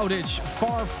 Matt Bowditch,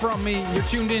 Far From Me. You're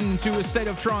tuned in to A State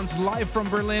of Trance live from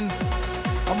Berlin.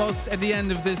 Almost at the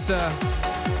end of this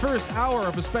first hour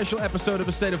of a special episode of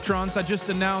A State of Trance. I just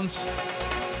announced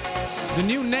the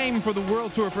new name for the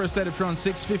world tour for A State of Trance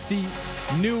 650,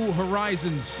 New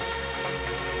Horizons.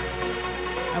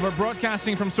 And we're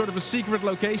broadcasting from sort of a secret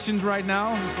locations right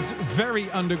now. It's very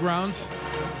underground.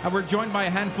 And we're joined by a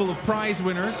handful of prize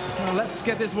winners. Let's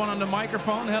get this one on the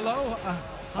microphone. Hello.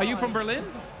 Are you from Berlin?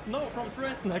 No, from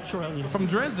Dresden, actually. From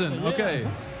Dresden, Yeah. okay.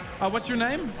 What's your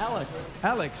name? Alex.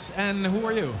 Alex. And who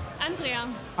are you? Andrea.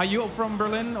 Are you from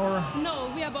Berlin or?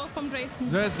 No, we are both from Dresden.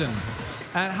 Dresden.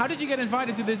 And how did you get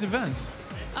invited to this event?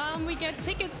 We get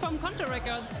tickets from Conto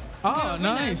Records. Oh,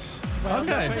 nice.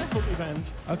 Okay. Facebook event.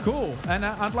 Cool. And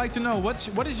I'd like to know,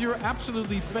 what is your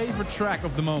absolutely favorite track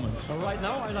of the moment? Right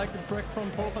now, I like the track from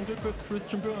Paul van Dyk with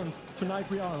Christian Burns, Tonight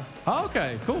We Are.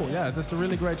 Okay, cool. Yeah, that's a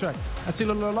really great track. I see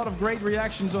a lot of great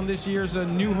reactions on this year's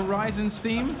New Horizons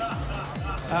theme.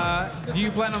 Do you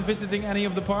plan on visiting any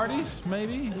of the parties,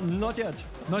 maybe? Not yet.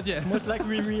 Not yet. Most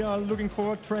likely, we are looking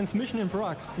for Transmission in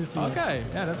Prague this year. Okay,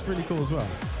 yeah, that's pretty cool as well.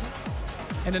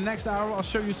 In the next hour, I'll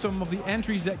show you some of the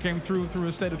entries that came through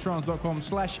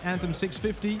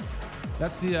astateoftrance.com/anthem650.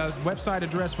 That's the website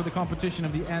address for the competition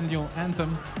of the annual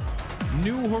anthem.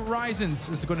 New Horizons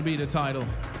is going to be the title.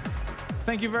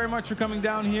 Thank you very much for coming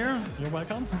down here. You're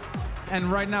welcome.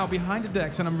 And right now, behind the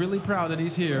decks, and I'm really proud that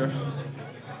he's here.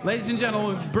 Ladies and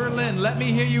gentlemen, Berlin, let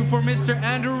me hear you for Mr.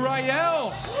 Andrew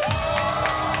Rayel.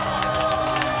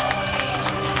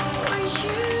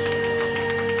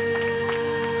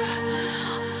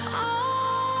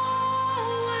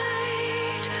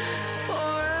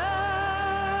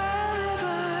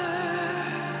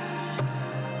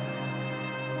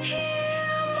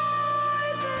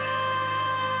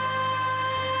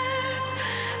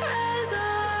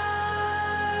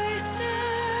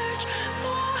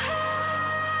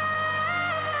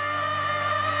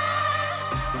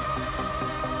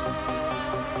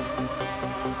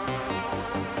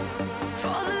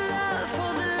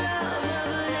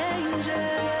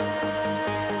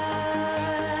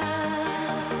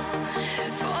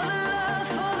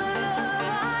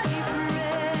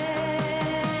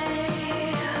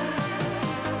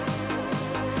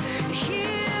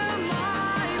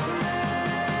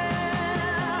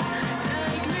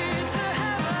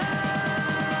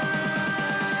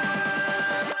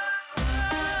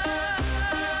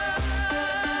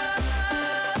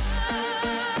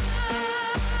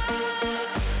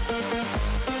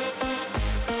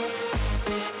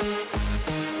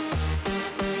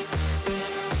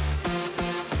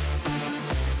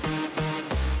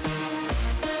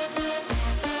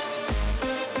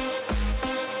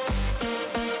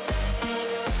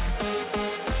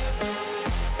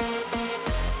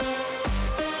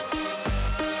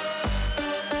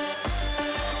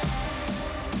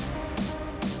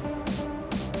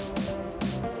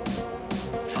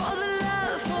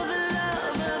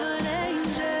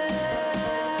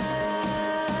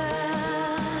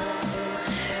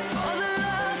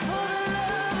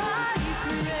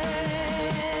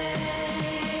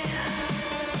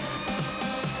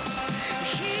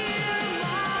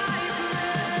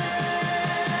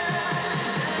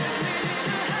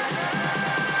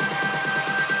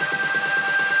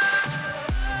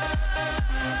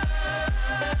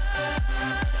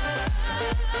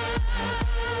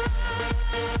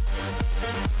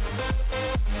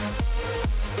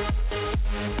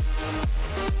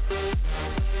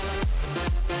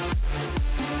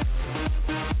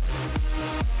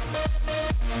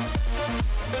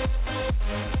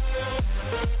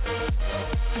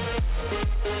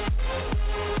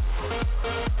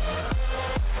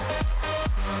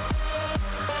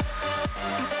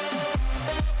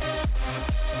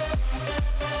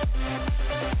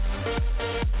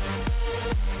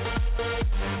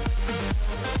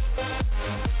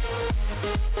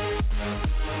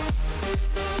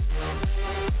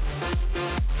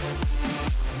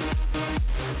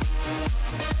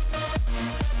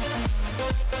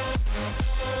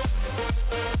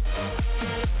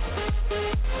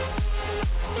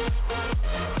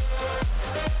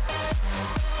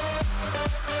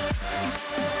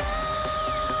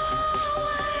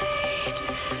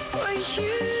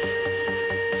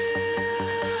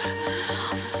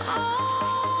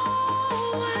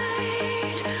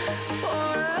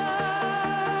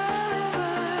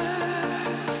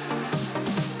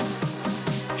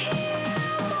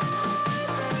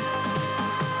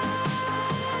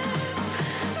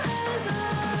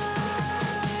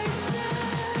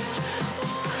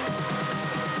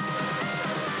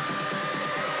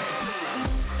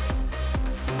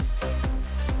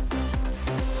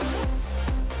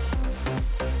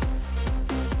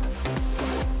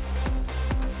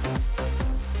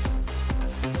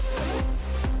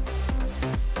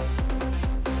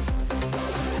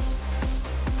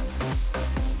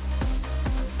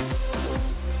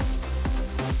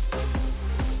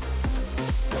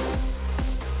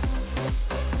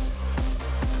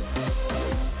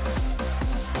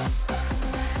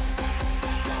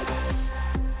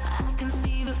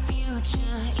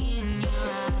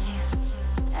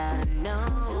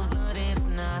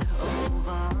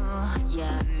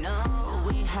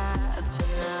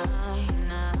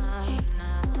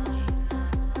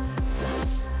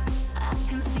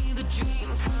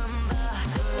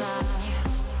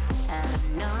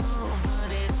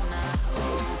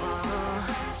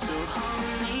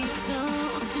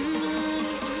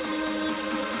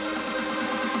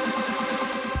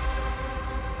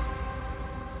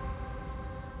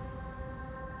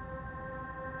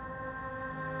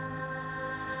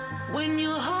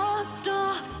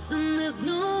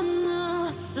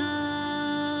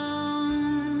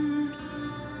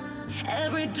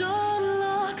 Every door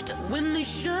locked when they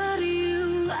shut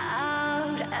you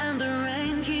out, and the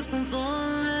rain keeps on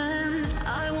falling.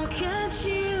 I will catch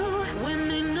you when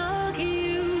they knock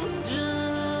you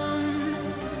down,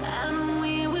 and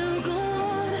we will go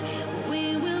on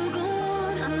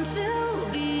until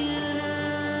the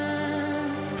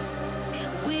end.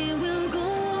 We will go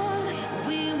on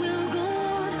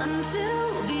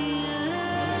until the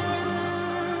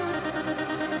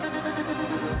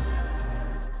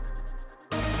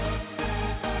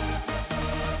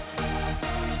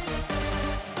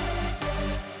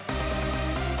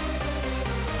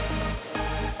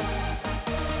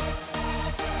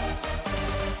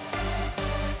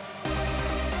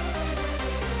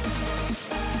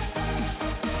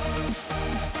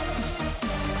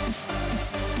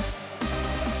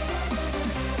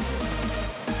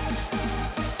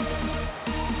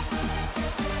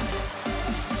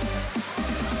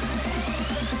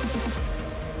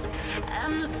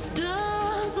and the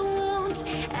stars won't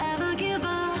ever give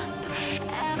up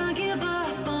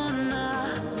on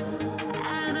us.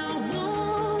 And I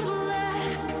won't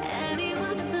let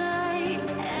anyone say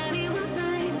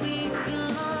we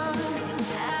can't.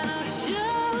 And I'll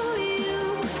show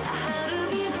you how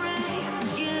to be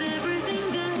brave, get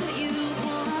everything that you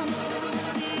want.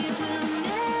 We will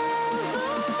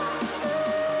never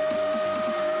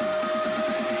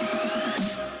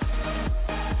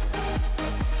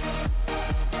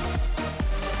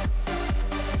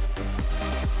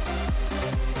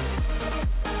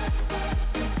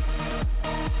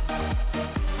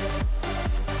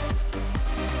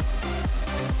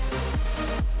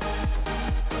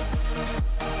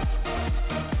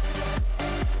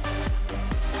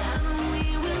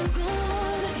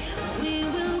we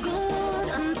will go on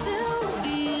until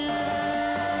the end.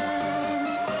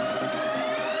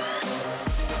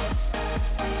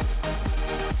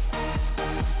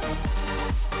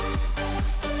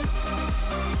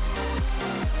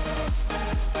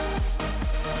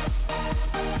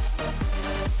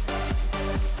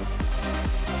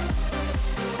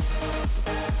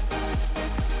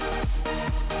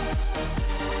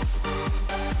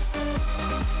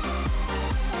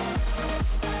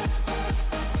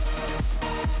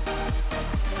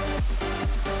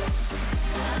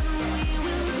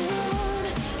 We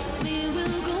will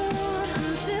go on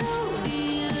until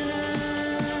the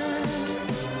end.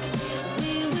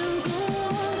 We will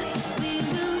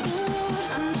go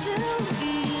on until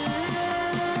the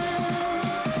end.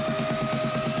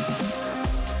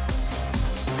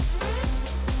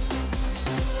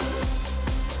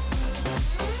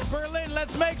 Berlin,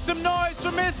 let's make some noise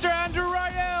for Mr. Andrew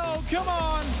Rayel. Come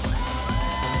on.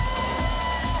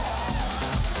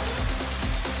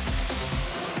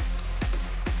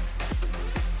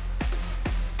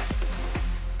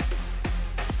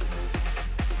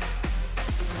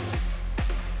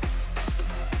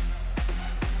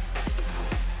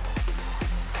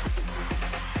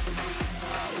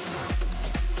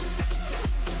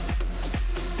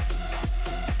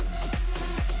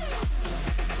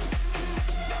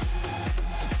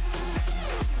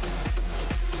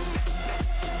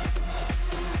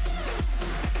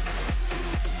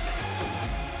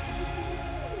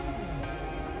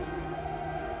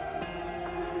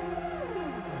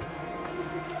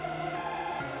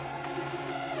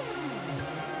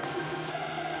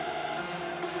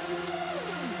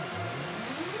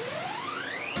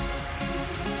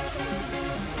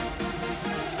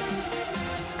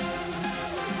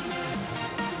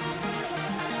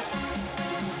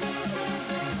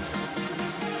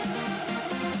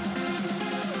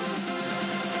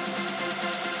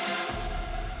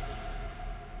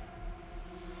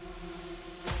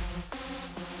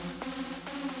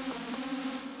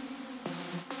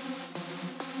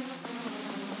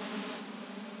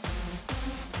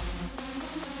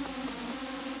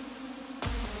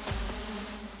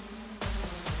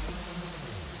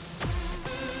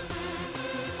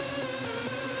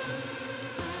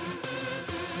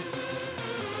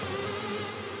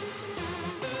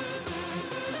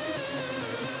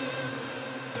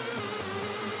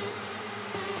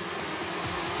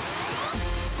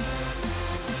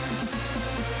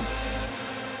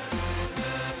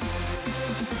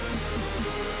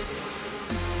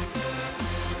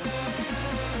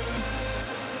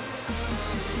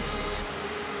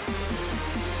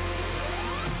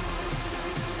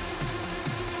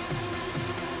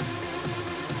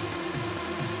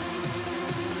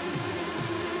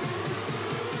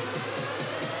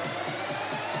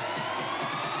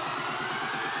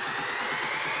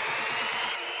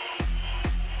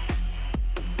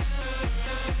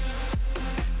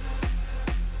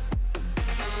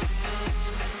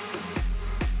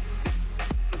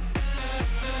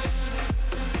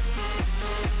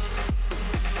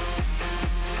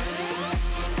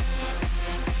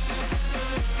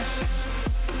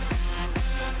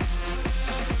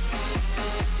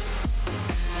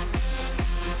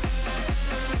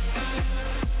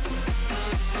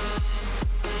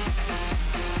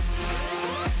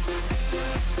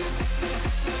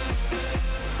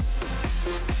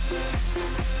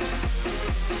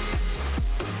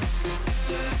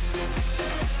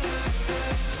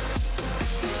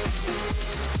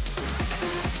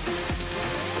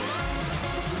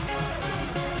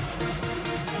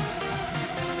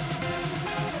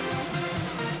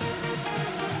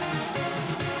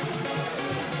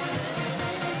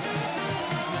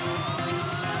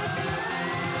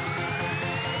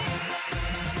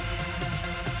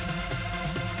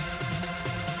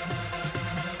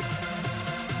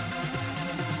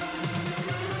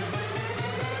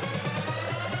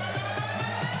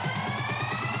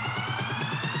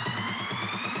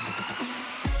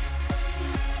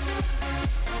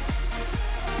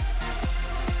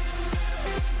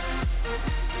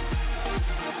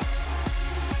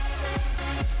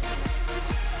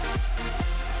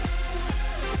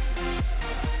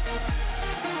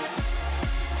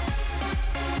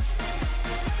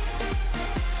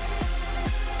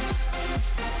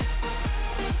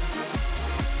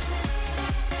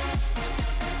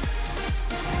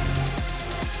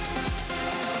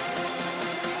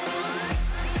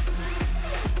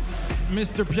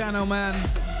 Mr. Piano Man.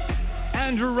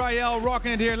 Andrew Rayel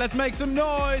rocking it here. Let's make some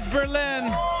noise,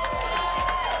 Berlin.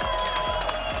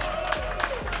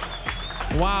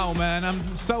 Wow, man,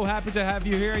 I'm so happy to have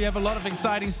you here. You have a lot of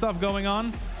exciting stuff going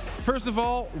on. First of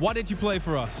all, what did you play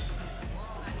for us?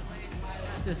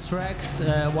 These tracks,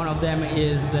 one of them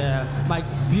is my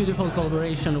beautiful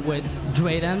collaboration with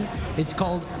Drayden. It's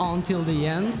called Until the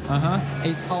End.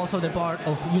 It's also the part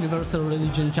of Universal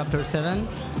Religion Chapter 7.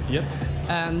 Yep.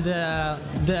 And the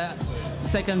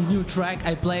second new track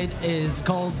I played is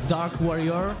called Dark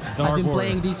Warrior. I've been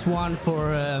playing this one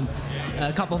for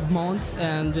a couple of months,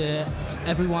 and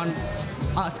everyone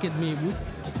asked me,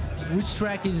 which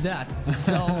track is that?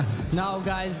 So now,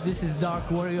 guys, this is Dark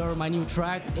Warrior, my new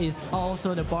track. It's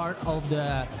also the part of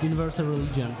the Universal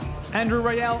Religion. Andrew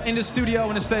Rayel in the studio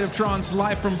in a state of trance,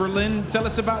 live from Berlin. Tell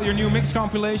us about your new mix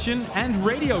compilation and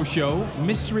radio show,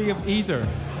 Mystery of Ether.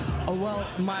 Oh, well,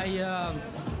 my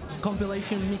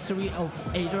compilation Mystery of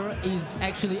Ether is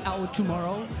actually out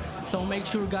tomorrow. So make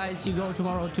sure, guys, you go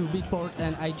tomorrow to Beatport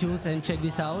and iTunes and check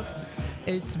this out.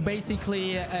 It's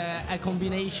basically a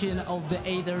combination of the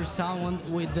Aether sound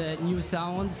with the new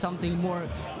sound, something more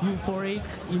euphoric,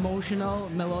 emotional,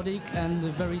 melodic, and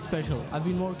very special. I've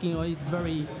been working on it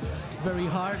very, very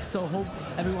hard, so hope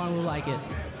everyone will like it.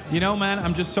 You know, man,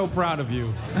 I'm just so proud of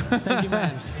you. Thank you,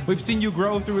 man. We've seen you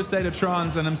grow through a state of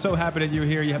trance, and I'm so happy that you're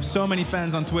here. You have so many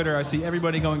fans on Twitter. I see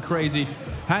everybody going crazy.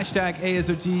 Hashtag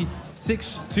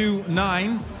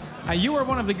ASOT629. You are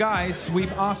one of the guys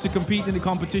we've asked to compete in the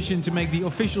competition to make the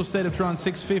official State of Trance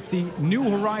 650 New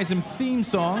Horizon theme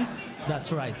song.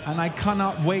 That's right. And I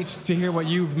cannot wait to hear what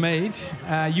you've made.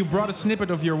 You brought a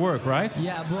snippet of your work, right?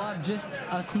 Yeah, but just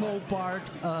a small part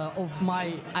of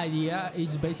my idea.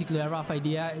 It's basically a rough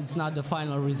idea. It's not the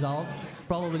final result.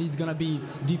 Probably it's gonna be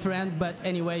different, but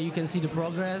anyway, you can see the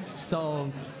progress.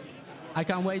 So I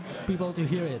can't wait for people to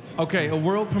hear it. Okay, a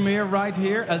world premiere right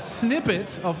here. A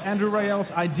snippet of Andrew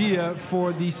Rayel's idea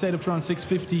for the State of Trance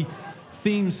 650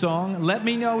 theme song. Let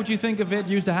me know what you think of it.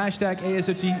 Use the hashtag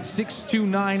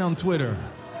ASOT629 on Twitter.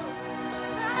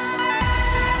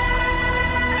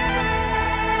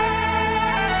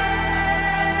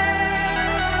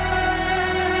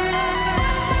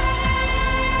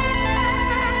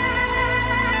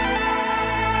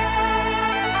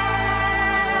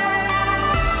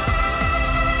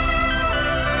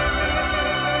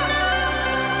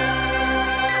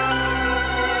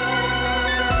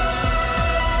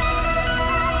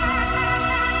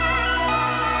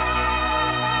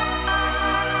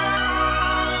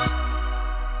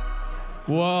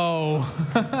 Whoa.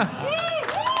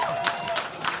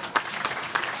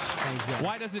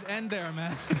 Why does it end there,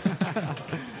 man?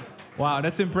 Wow,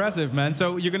 that's impressive, man.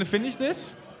 So you're going to finish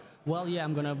this? Well, yeah,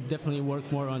 I'm going to definitely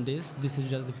work more on this. This is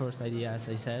just the first idea, as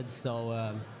I said.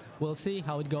 So we'll see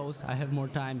how it goes. I have more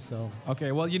time, so...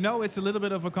 Okay, well, you know it's a little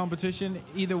bit of a competition.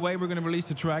 Either way, we're going to release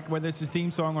the track, whether it's a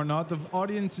theme song or not. The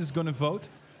audience is going to vote.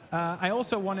 I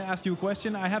also want to ask you a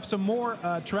question. I have some more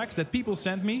tracks that people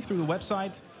sent me through the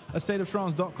website,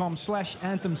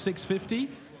 astateoftrance.com/anthem650.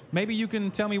 Maybe you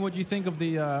can tell me what you think of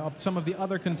the of some of the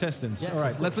other contestants. Yes, all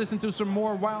right, of let's course. listen to some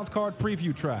more wildcard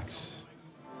preview tracks.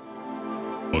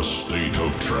 A state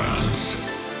of trance.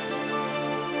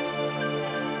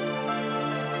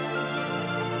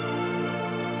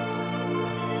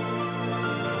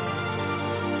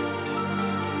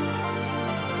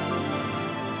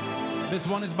 This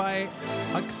one is by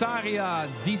Axaria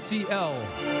DCL.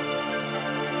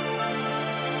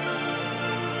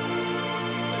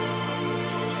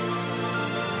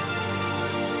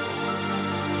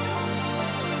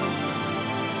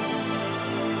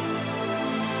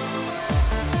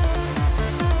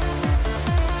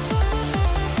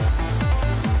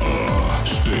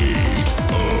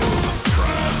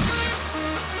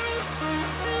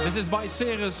 This is by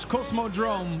Ceres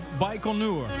Cosmodrome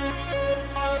Baikonur.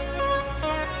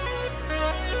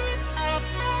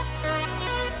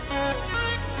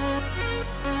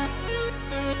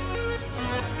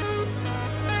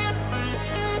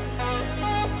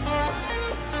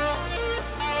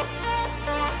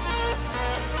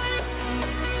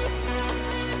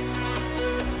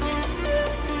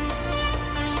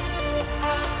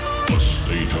 A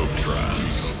state of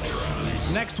trance.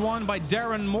 Next one by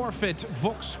Darren Morfitt,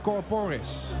 Vox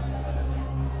Corporis.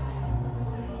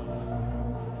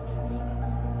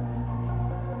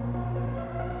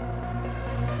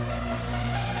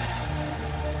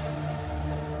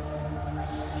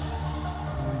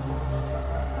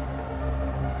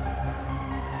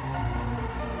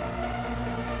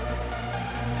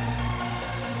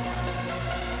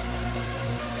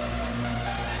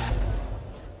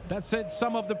 That's it.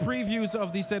 Some of the previews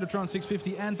of the State of Trance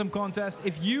 650 Anthem contest.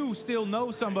 If you still know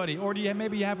somebody, or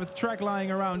maybe you have a track lying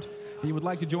around, and you would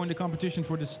like to join the competition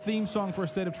for this theme song for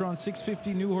State of Trance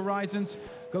 650 New Horizons,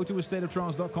 go to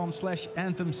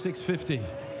astateoftrance.com/anthem650.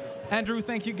 Andrew,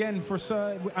 thank you again for.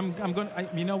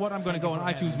 You know what? I'm gonna go on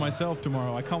iTunes myself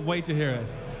tomorrow. I can't wait to hear it.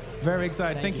 Very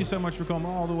excited. Thank you so much for coming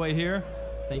all the way here.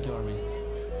 Thank you, Armin.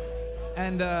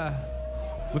 And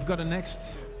we've got a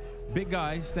next big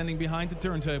guy standing behind the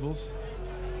turntables,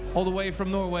 all the way from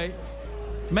Norway.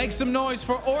 Make some noise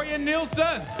for Ørjan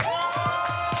Nilsen!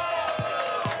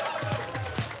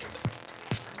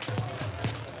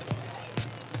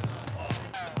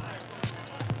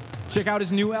 Check out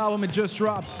his new album, it just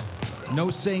drops. No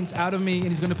Saints Out of Me, and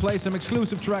he's going to play some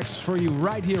exclusive tracks for you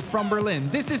right here from Berlin.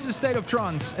 This is the State of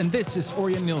Trance, and this is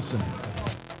Ørjan Nilsen.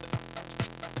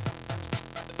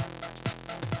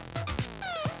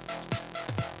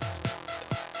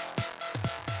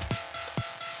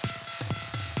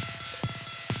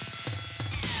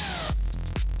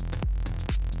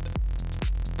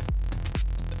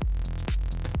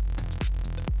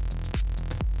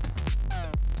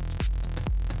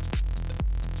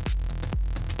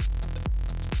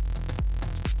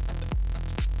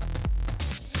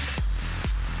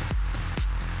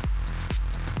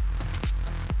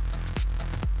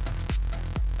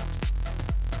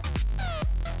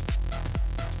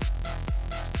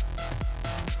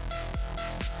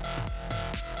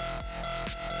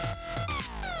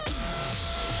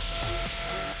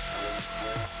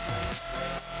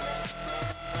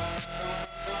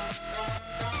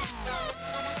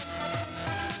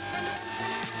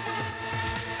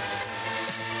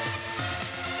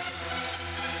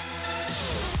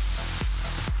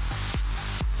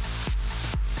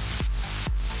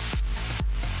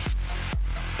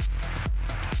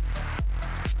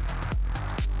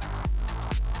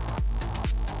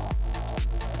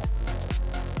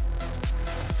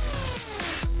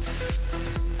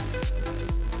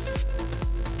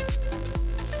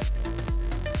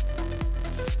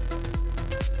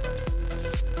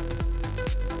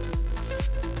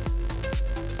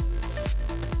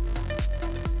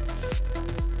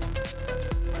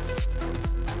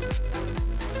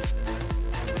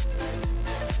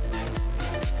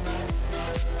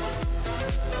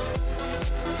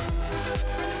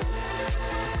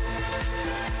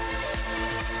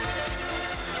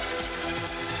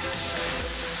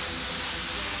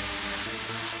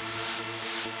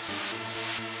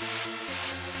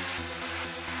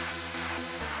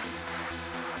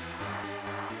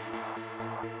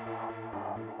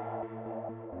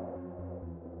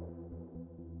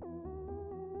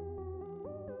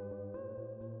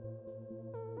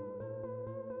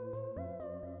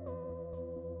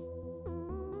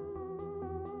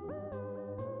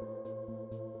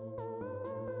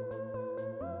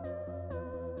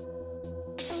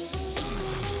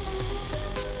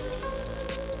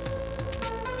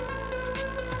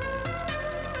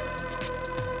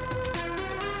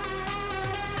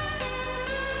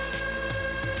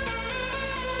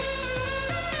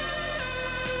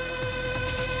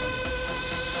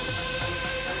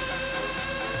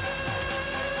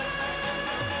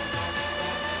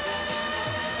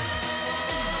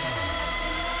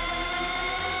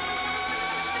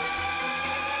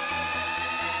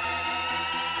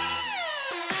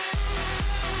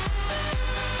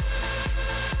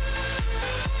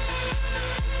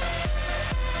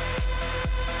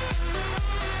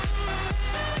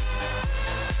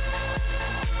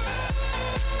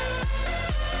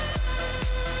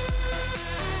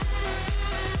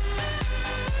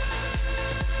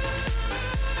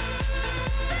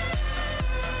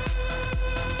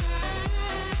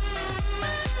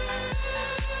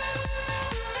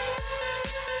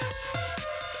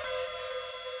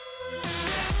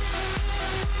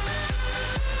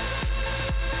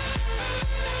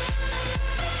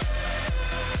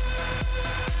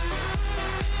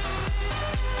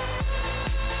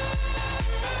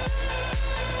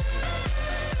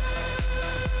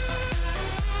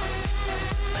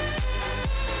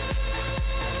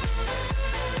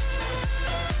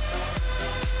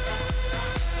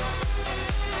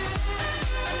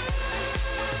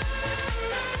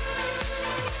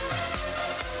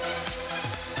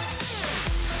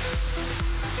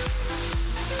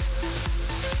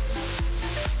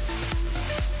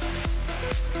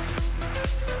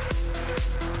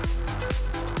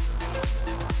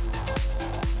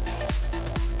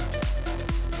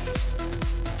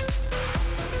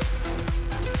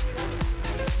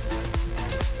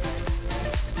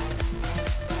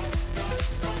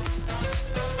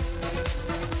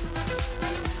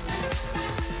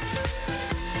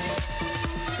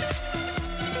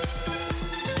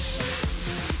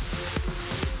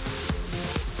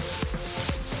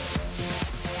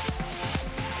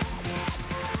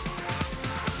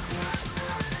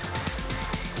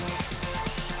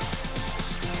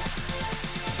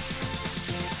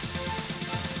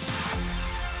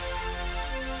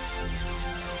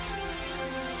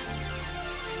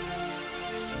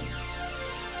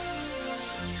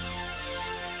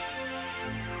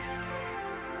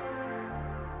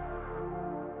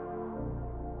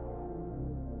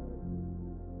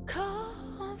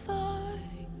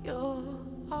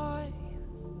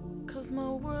 'cause my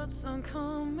words aren't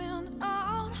coming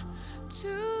out.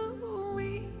 Too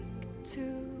weak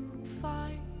to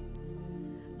fight.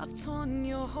 I've torn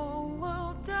your whole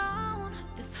world down.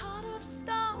 This heart of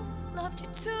stone loved you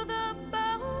to the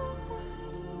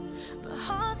bones. But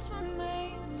hearts were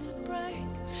made to break.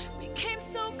 We came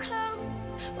so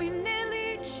close, we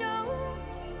nearly choked.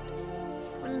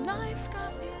 When life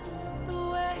got in the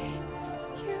way,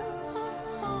 you are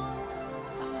all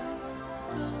I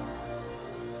know.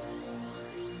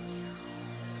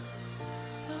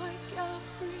 Like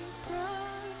every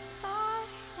breath I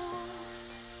hold,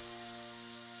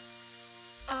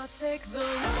 I'll take the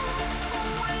long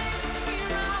way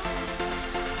around.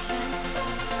 Can't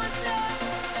stop myself,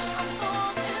 I'm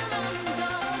falling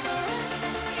under the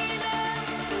rain and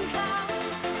cloud.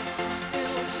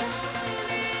 Still drowning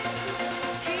in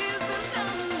tears and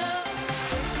thunder.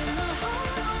 Breaking my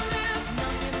heart on this,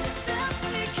 numbing this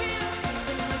empty kiss.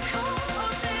 In the cold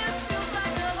of this, feels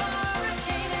like a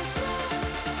hurricane. It's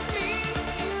just me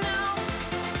now.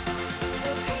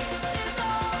 The pieces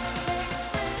all they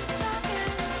split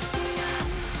again.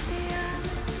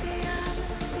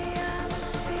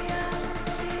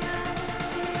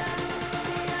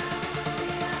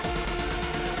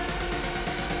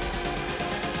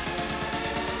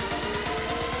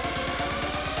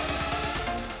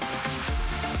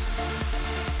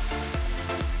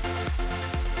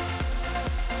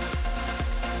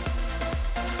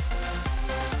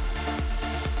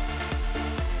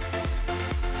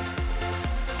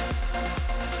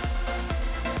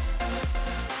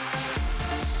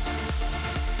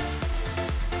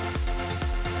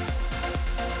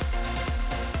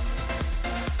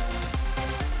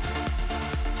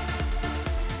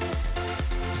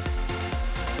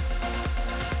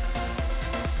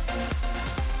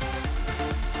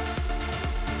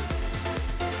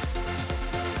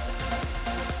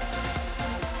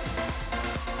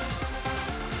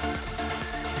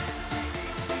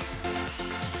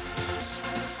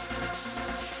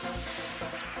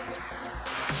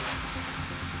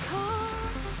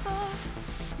 Cover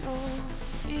your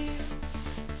ears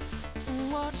and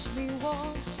watch me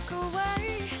walk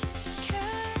away.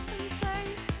 Can't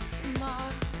face my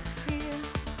fear.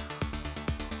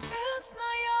 It's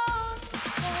not yours to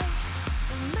take.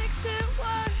 What makes it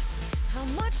worse? How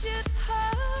much it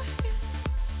hurts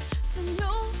to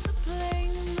know the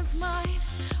blame is mine.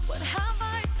 What have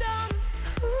I done?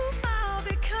 Who I've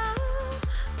become?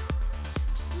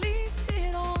 Just leave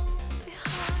it all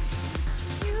behind.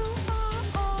 You are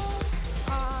all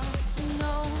I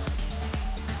know.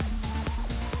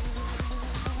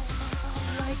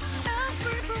 Like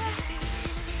every breath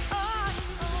I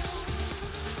hold.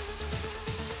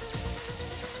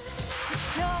 It's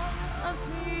just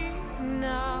me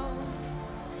now.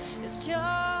 It's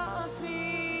just me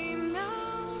now.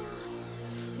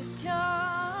 It's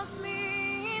just me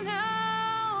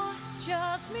now.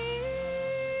 Just me.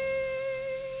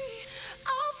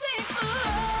 I'll take the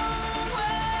long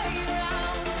way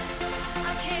round.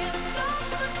 I can't stop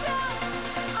myself.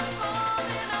 I'm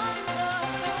falling under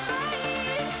the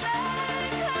rain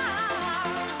and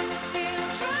cloud. Still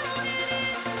drowning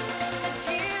in the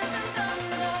tears and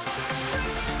thunder.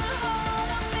 Breaking the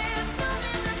heart of this,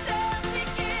 numbing this empty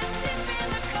kiss. Deep in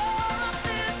the core of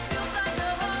this, feels like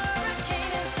a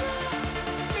hurricane. It's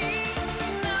just me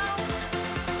now.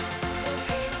 The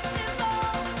pieces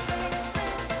all they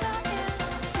split again.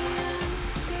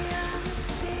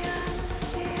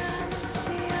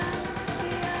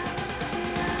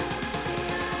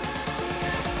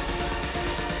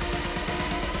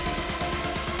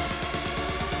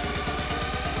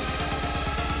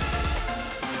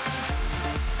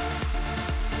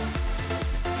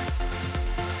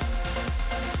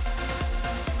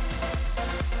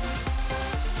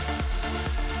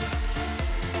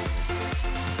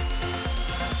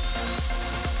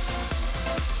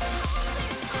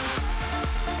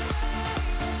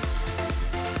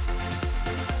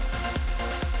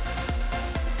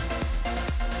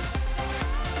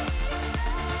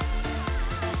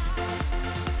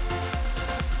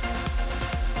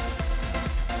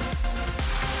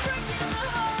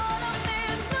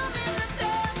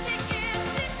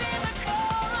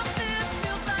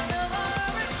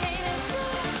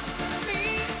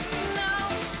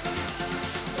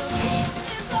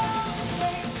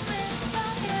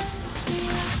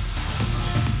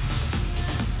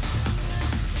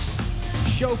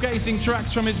 Showcasing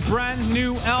tracks from his brand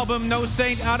new album No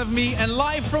Saint Out of Me, and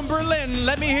live from Berlin,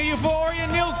 let me hear you for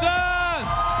Orjan Nilsen!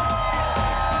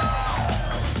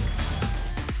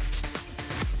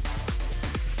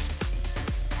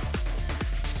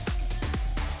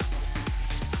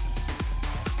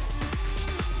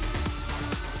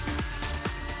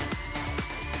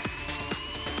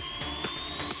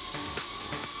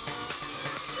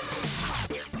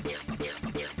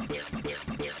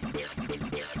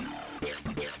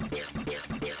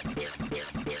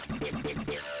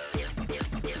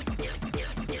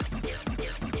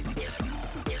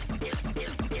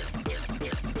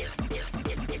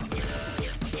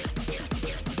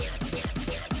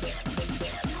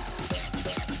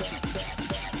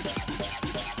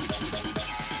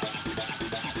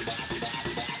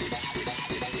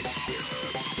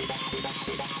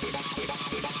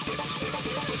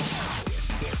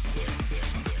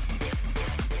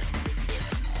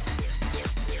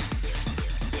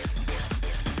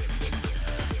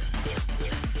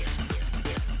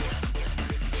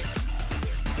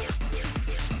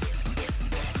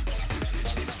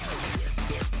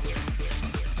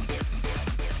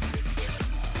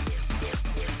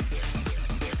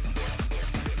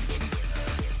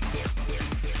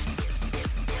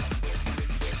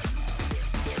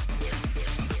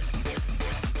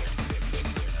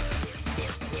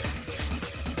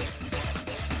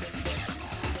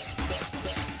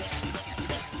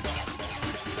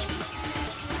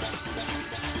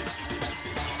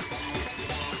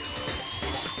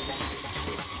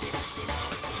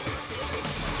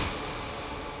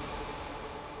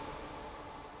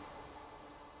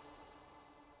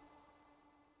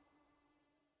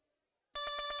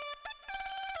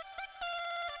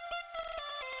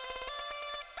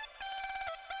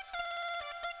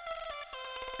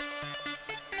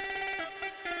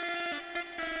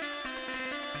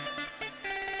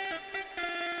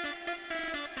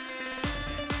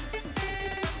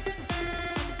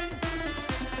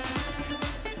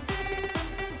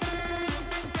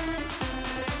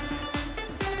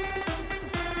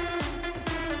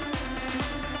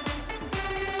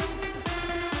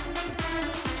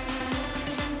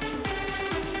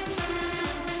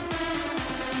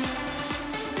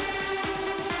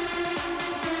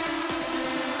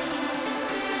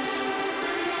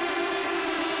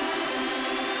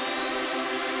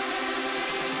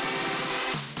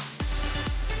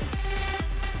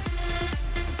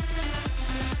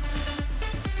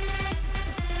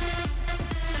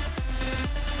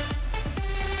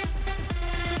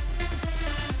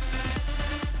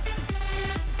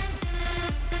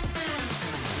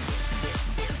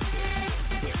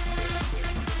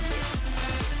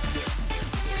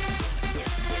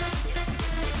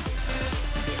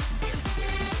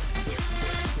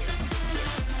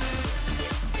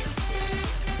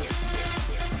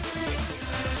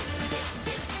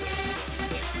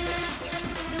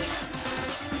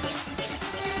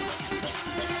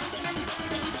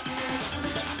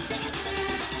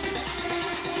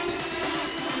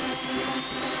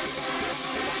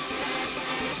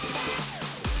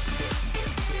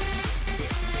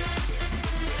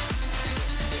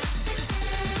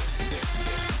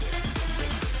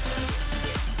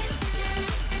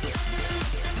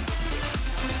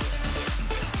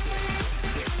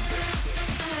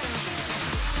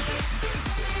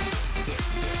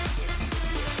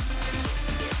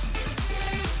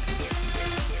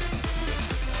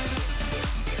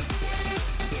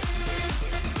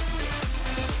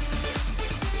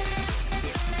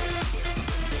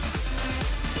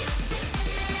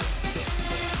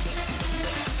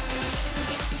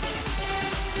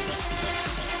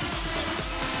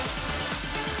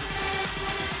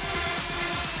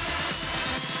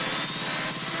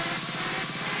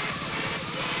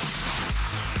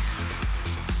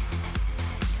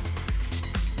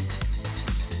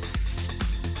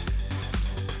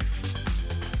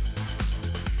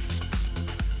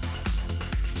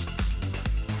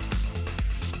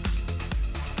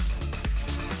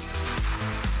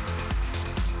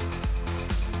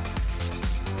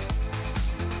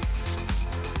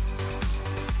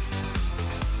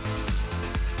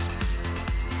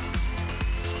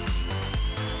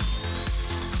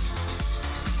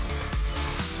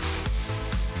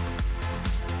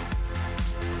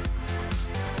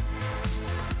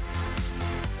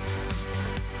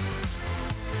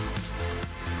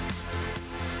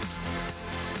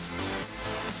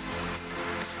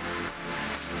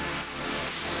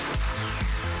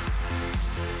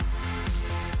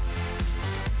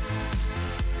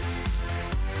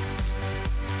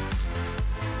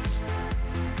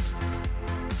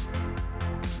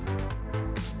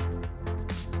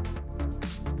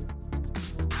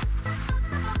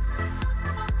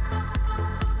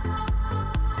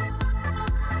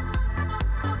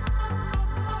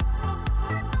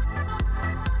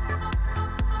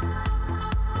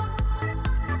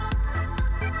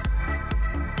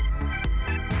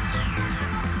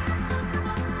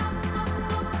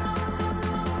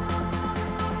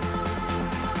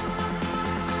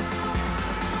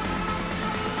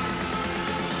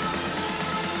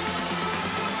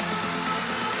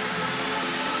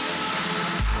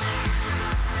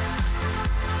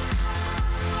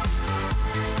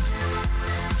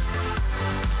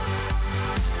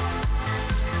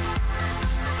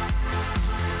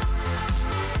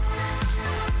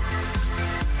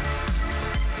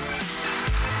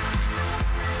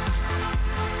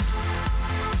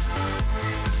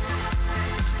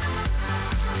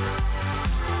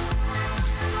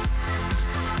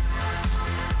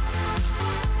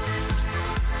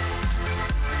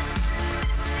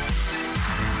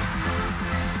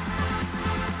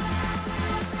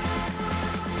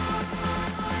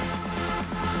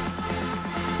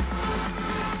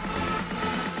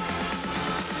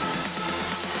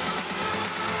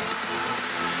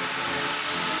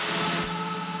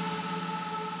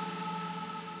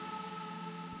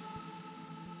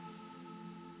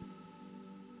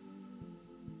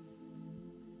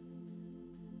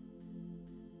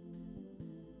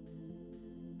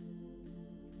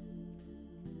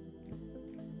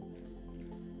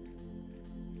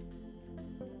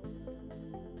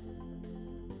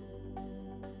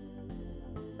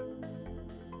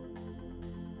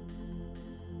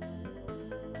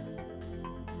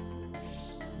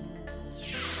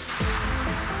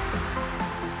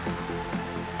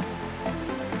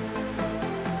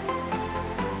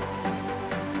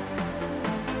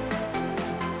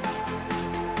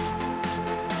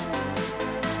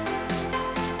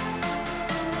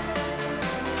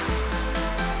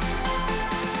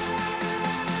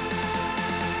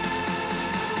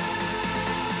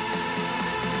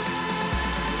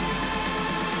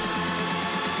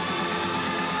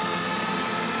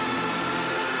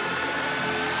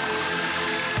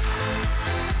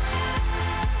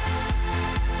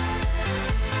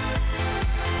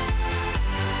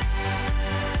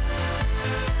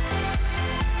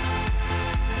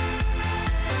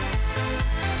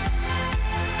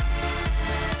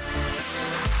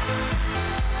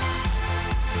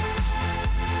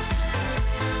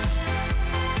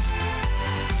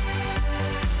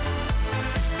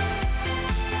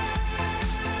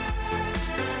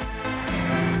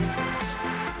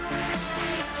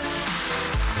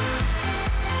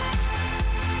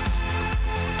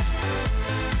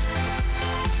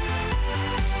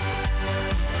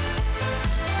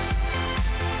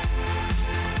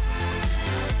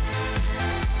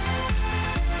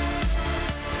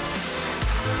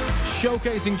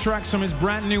 showcasing tracks from his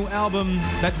brand new album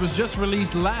that was just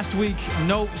released last week,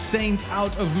 No Saint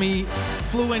Out of Me.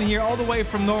 Flew in here all the way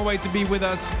from Norway to be with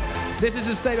us. This is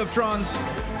A State of Trance.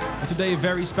 And today a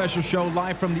very special show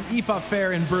live from the IFA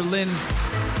Fair in Berlin.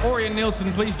 Orion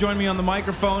Nilsson, please join me on the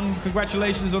microphone.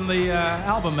 Congratulations on the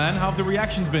album, man. How have the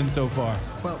reactions been so far?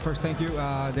 Well, first, thank you.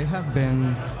 They have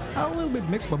been a little bit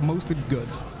mixed, but mostly good.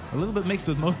 A little bit mixed,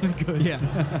 but mostly good. Yeah.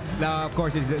 Now, of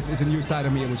course, it's a new side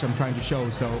of me which I'm trying to show.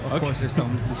 So, of course, there's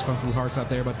some disgruntled hearts out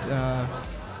there. But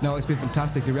no, it's been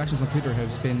fantastic. The reactions on Twitter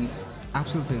have been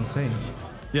absolutely insane.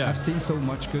 Yeah. I've seen so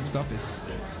much good stuff.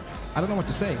 I don't know what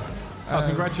to say.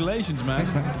 Congratulations, man.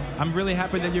 Thanks, man. I'm really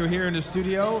happy that you're here in the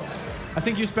studio. I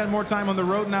think you spend more time on the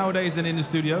road nowadays than in the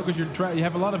studio because you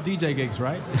have a lot of DJ gigs,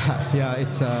 right? Yeah,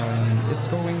 it's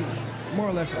going more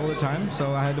or less all the time.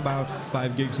 So I had about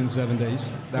 5 gigs in 7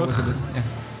 days. That was a bit, yeah.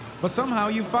 But somehow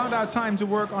you found out time to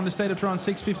work on the State of Trance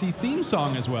 650 theme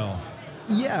song as well.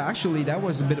 Yeah, actually, that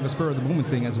was a bit of a spur of the moment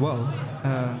thing as well.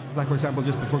 Like, for example,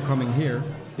 just before coming here,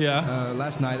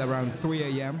 last night around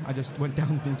 3 a.m., I just went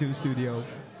down into the studio.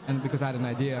 And because I had an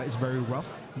idea, it's very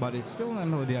rough, but it's still a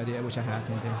melody idea which I had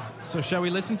in there. So shall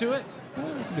we listen to it? We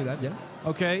can do that, yeah.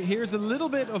 Okay, here's a little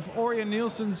bit of Orion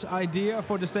Nilsson's idea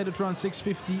for the State of Trance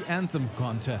 650 Anthem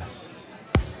contest.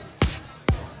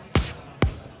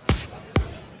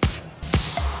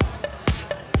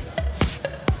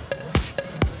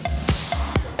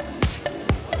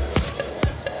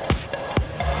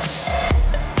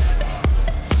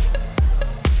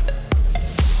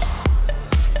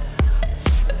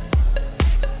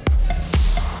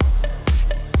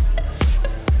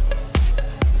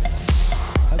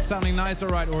 Sounding nice, all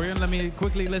right, Orion. Let me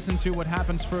quickly listen to what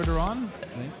happens further on.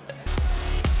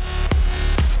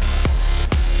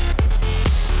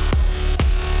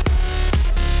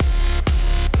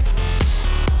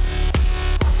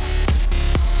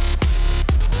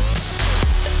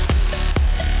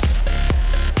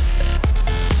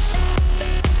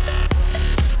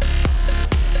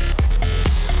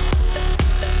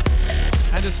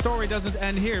 Story doesn't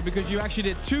end here because you actually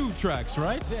did 2 tracks,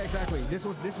 right? Yeah, exactly. This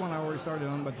one I already started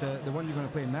on, but the one you're going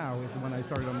to play now is the one I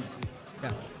started on,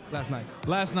 last night.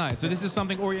 Last night. So this is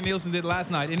something Orion Nilsson did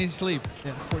last night in his sleep.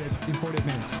 Yeah, in 48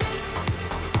 minutes.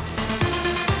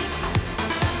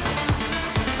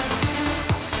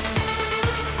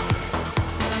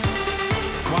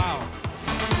 Wow.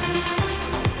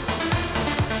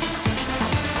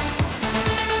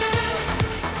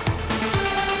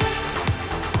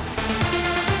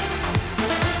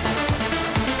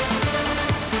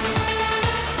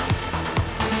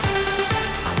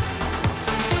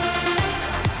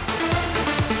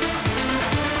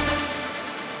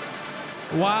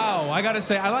 Wow, I gotta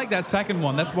say, I like that second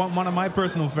one. That's one of my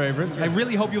personal favorites. I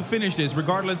really hope you'll finish this,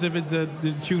 regardless if it's the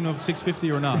tune of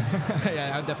 650 or not.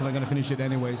 Yeah, I'm definitely gonna finish it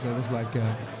anyway. So it was like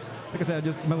I said,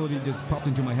 melody just popped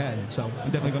into my head. So I'm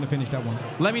definitely gonna finish that one.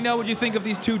 Let me know what you think of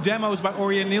these 2 demos by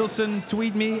Orion Nilsson.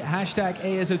 Tweet me,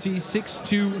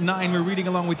 #ASOT629. We're reading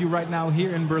along with you right now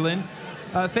here in Berlin.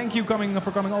 Thank you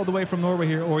for coming all the way from Norway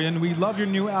here, Orion. We love your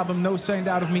new album, No Saint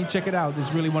Out of Me. Check it out.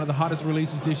 It's really one of the hottest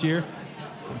releases this year.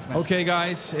 Okay,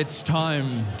 guys, it's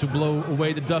time to blow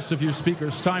away the dust of your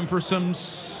speakers. Time for some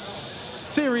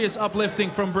serious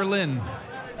uplifting from Berlin.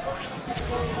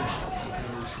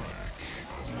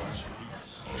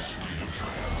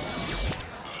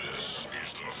 This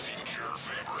is the future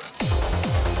favorite.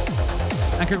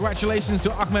 And congratulations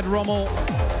to Ahmed Rommel.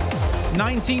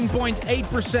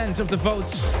 19.8% of the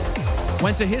votes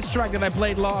went to his track that I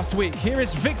played last week. Here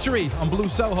is Victory on Blue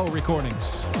Soho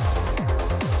Recordings.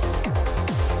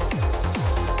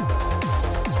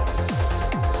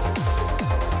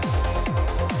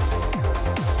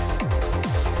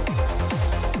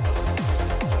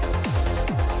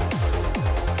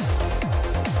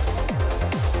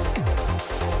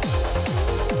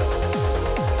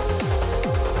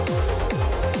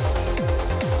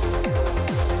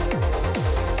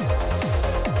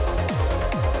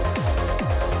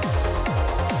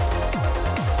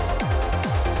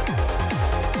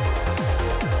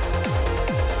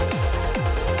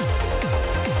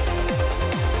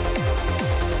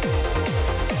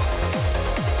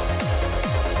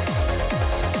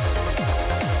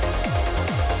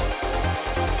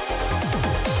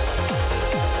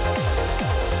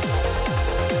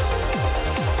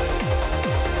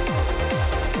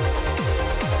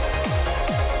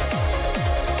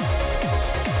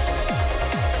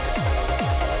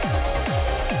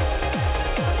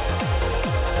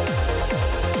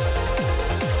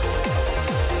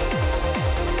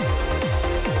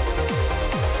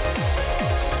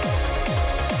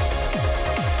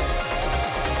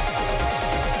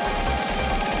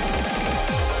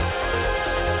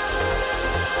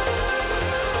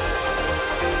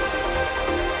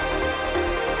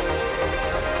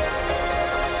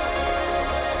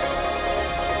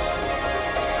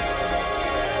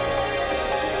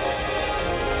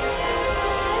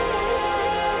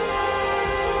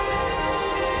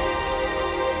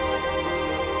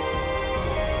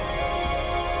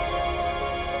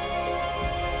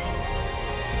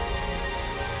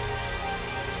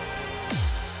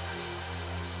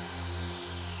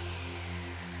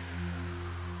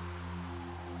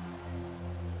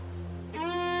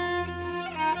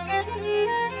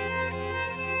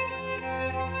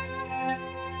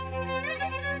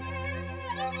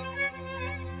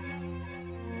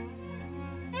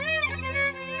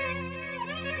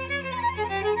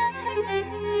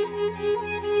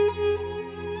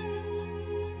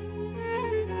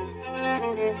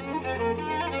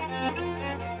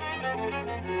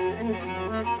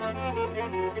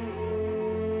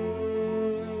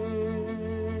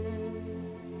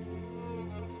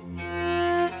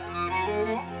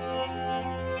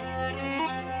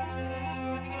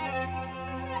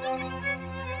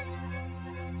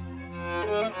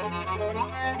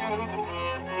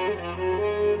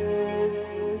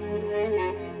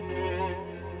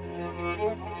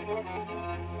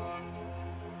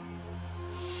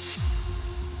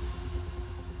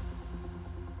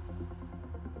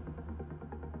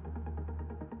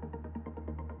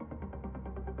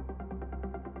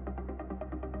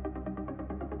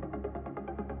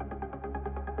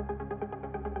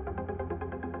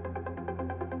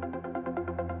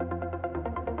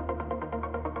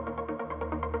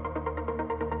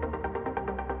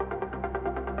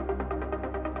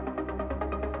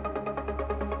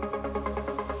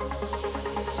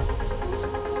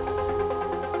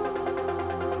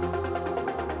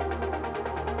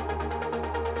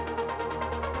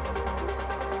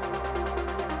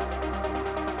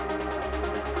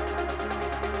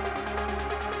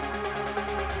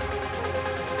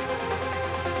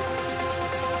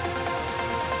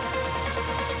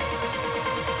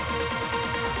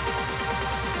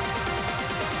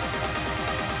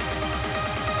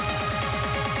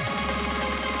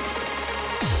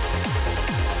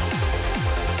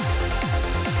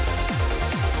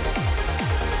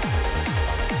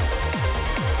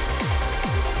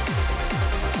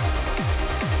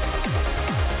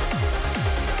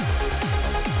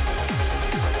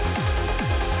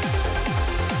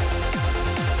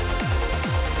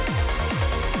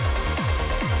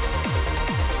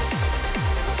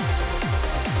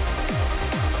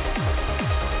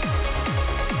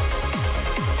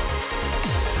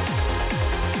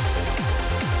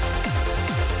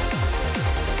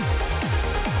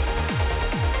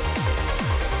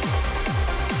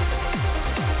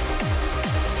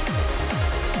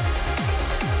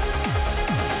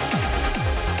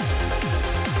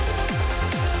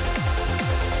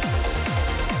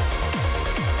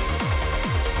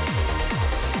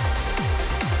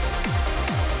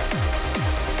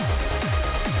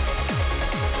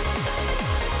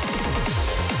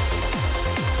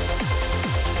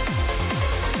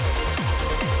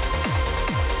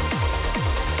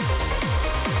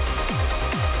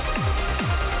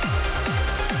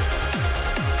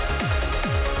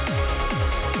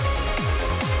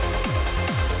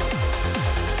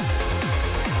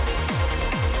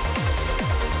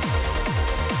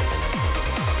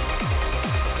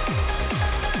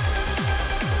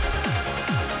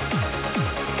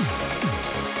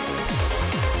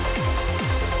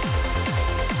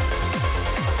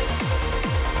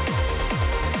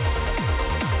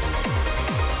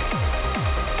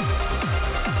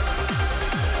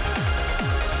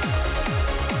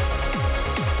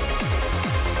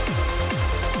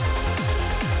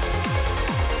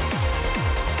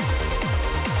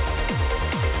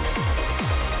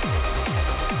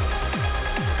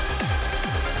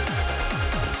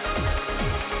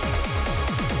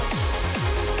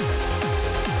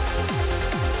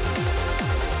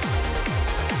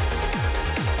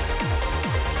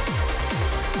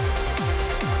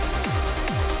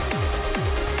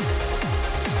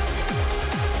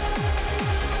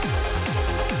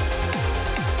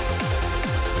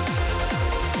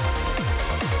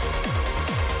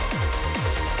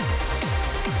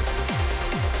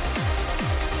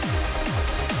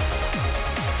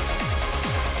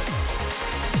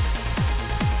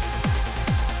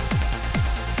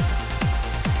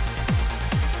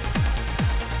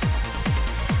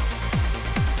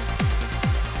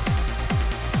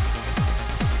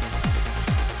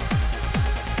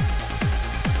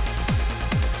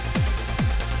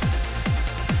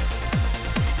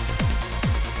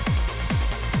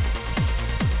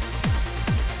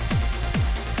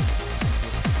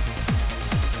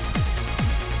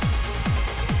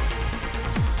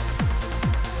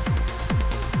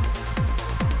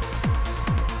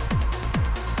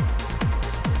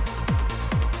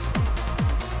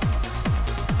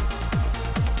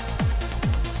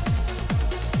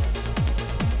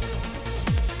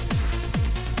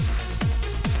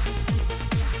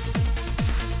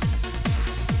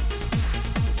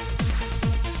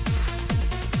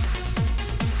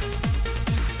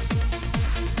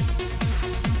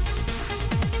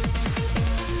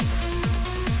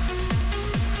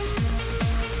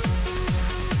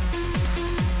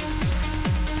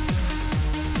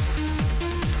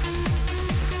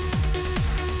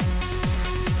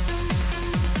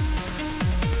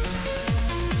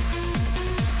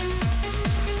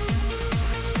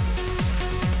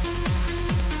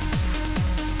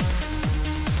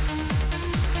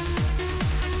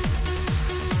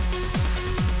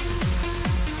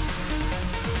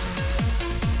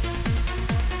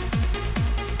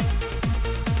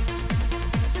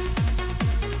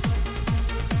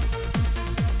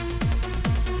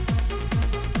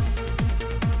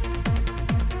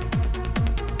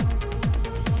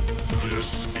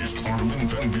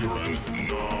 Brent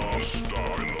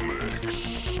non-star in the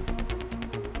mix.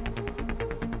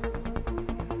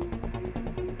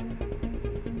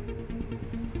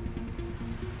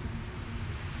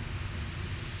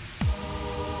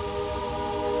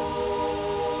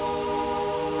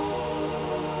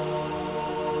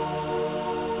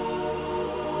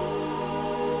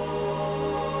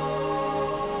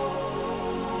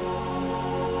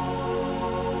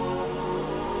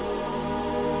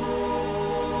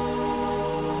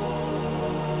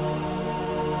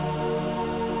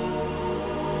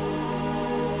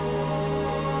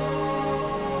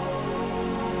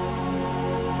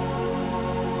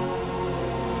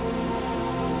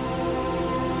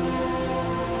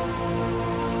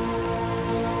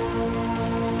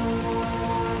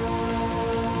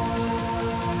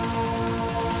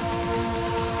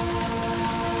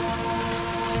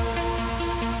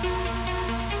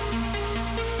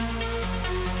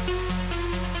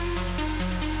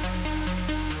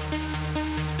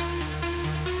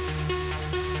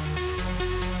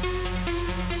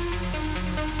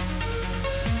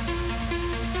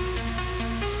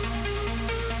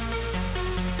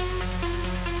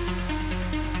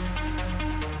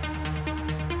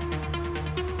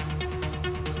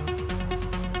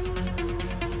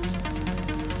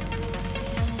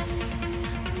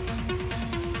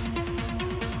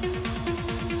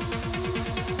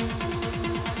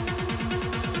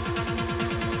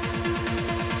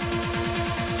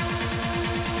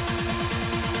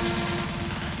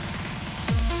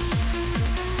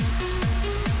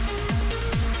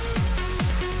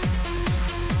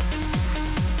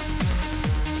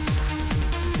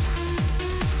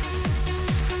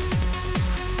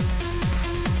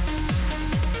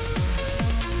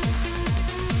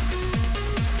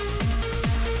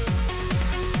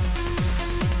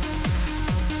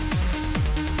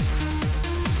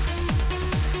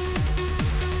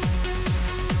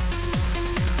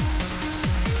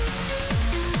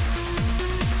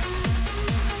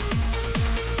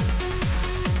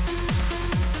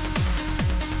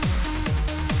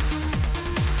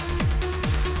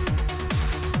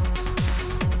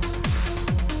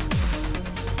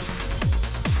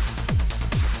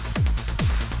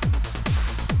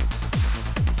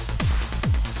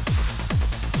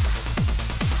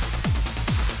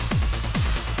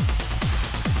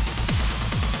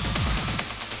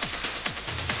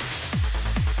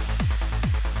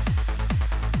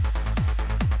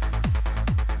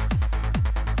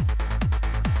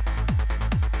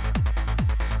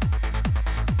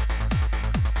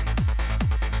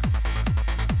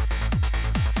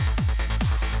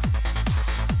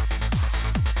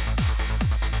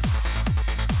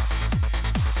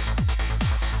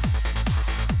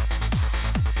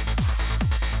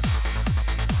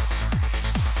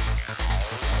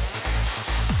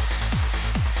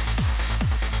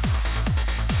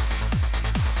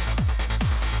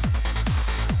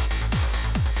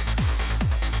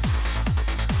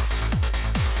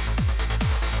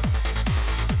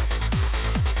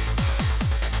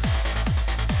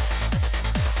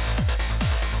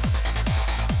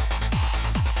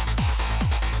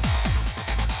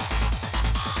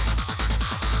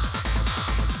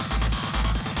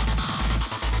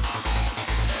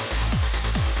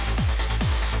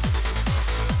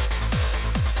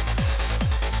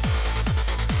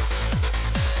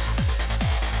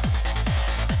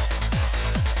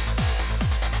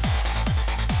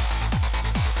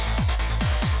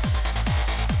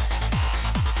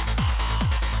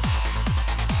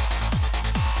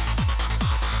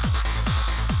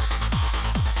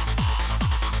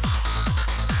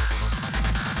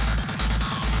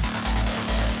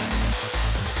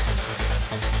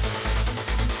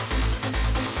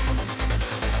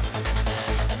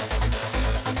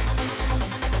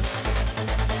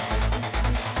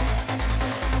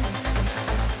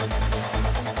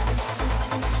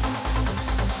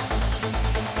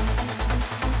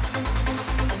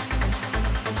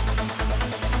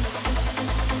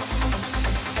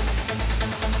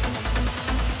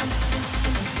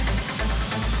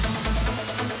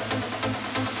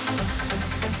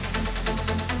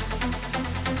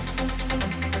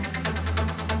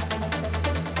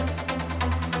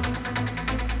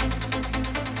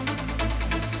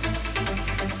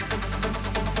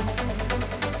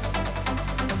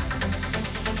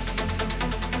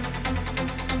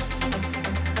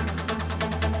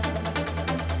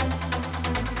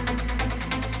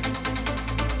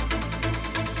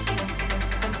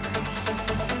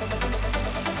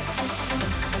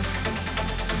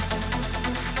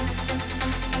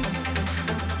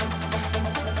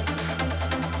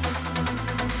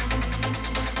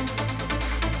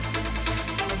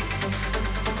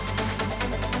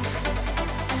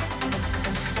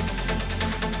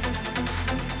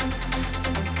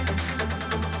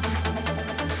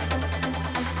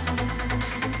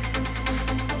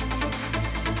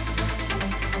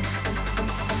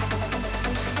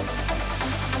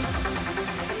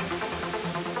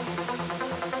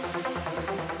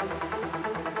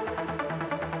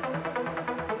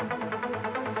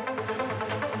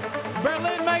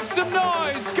 Berlin, make some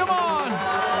noise. Come on.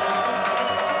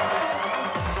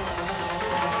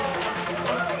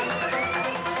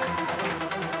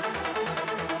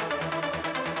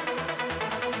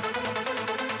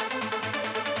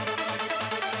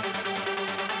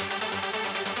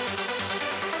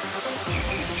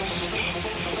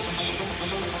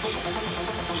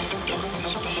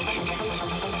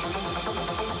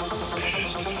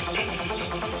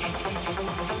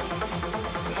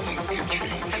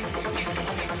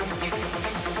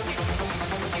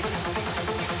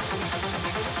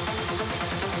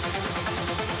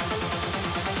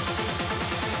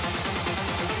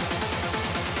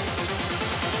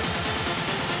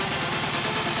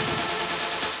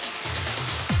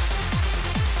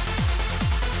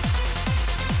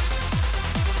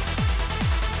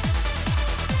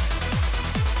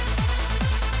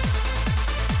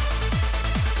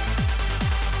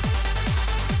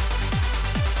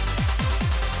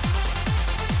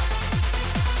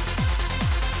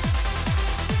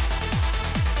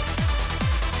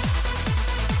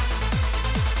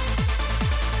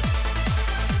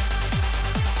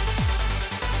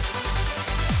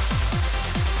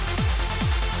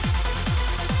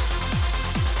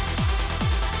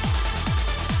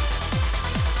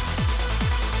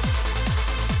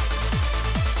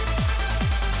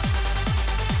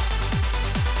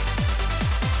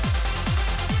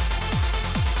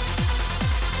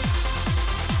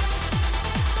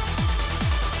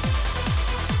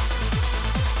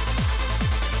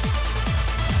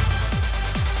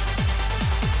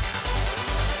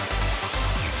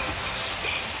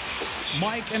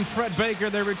 Mike and Fred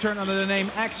Baker, they return under the name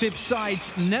Active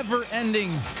Sides, Never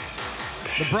Ending.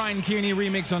 The Brian Kearney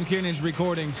remix on Kearney's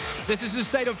recordings. This is a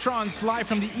State of Trance live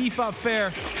from the IFA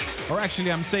fair, or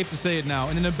actually I'm safe to say it now,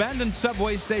 in an abandoned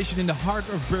subway station in the heart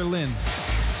of Berlin.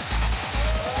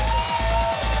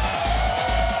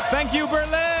 Thank you,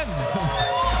 Berlin!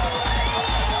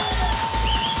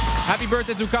 Happy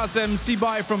birthday to Qasem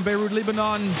Sibai from Beirut,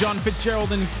 Lebanon. John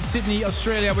Fitzgerald in Sydney,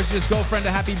 Australia, wishes his girlfriend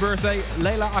a happy birthday.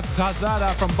 Leila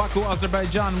Akhzadzada from Baku,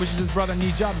 Azerbaijan, wishes his brother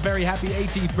Nijat very happy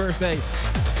 18th birthday.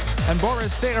 And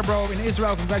Boris Cerebro in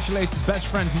Israel congratulates his best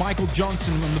friend Michael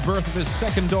Johnson on the birth of his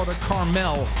second daughter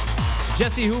Carmel.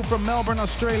 Jesse Hu from Melbourne,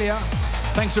 Australia,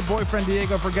 thanks her boyfriend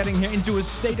Diego for getting her into a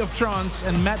state of trance.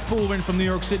 And Matt Poulwin from New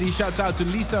York City shouts out to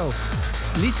Lisa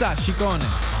Chicone.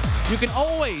 You can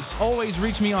always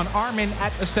reach me on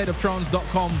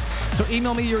armin@astateoftrance.com. So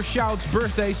email me your shouts,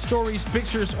 birthdays, stories,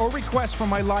 pictures, or requests from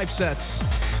my live sets.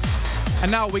 And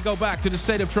now we go back to the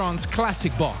State of Trance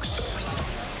Classic Box.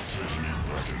 Taking you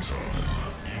back in time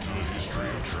into the history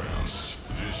of trance.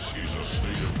 This is a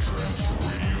State of Trance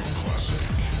radio classic.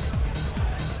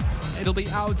 It'll be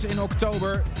out in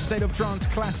October. State of Trance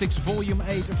Classics Volume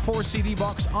 8, a 4 CD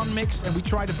box, unmixed, and we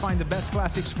try to find the best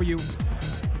classics for you.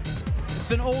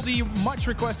 It's an oldie much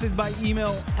requested by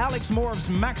email, Alex Morv's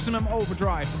Maximum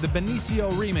Overdrive, the Benicio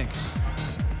remix.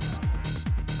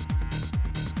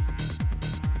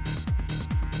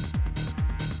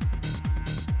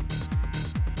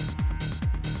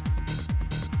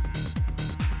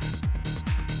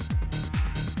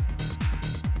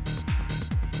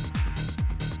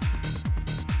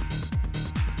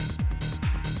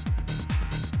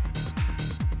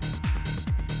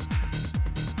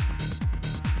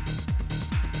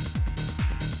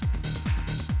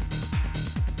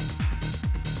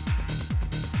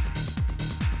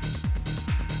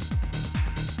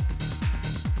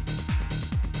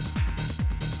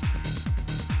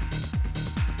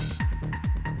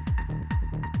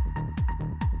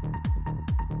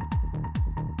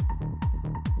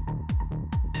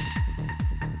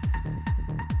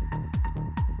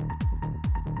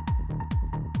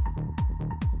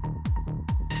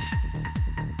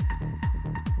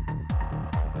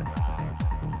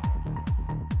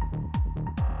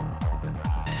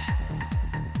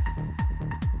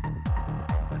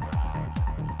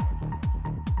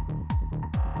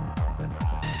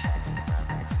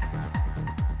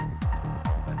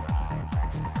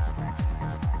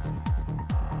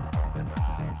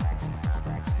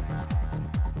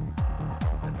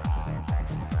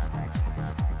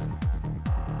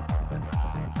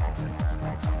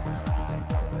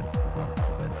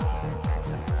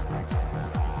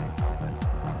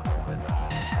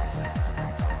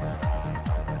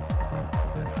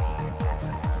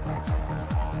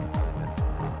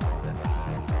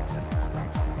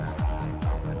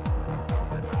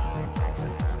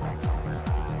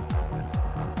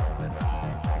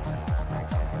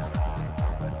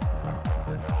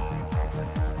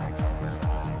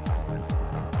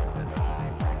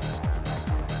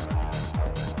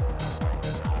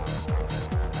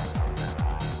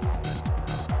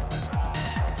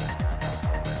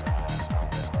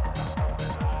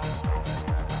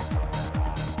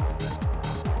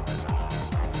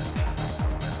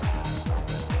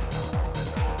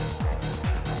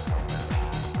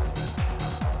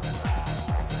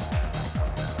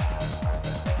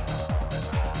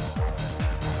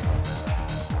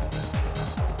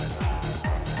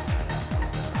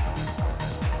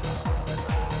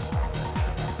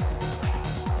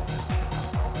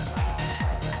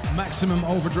 Maximum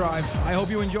Overdrive. I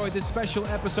hope you enjoyed this special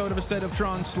episode of A State of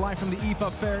Trance, live from the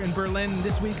IFA Fair in Berlin.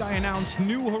 This week I announced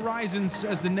New Horizons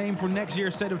as the name for next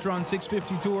year's State of Trance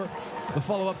 650 tour, the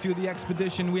follow-up to the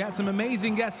expedition. We had some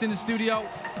amazing guests in the studio.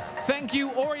 Thank you,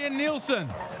 Orjan Nilsen.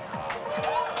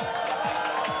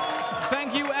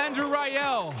 Thank you, Andrew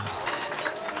Rayel.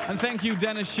 And thank you,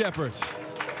 Dennis Shepard.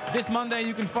 This Monday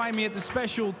you can find me at the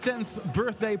special 10th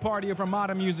birthday party of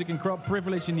Armada Music in Crop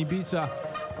Privilege in Ibiza.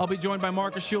 I'll be joined by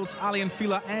Marcus Schultz, Alien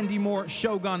Fila, Andy Moore,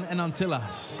 Shogun and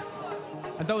Antillas.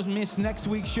 And those miss next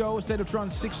week's show, State of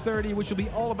Trance 6:30, which will be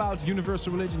all about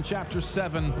Universal Religion Chapter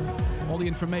 7. All the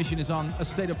information is on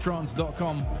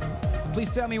astateoftrance.com.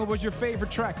 Please tell me what was your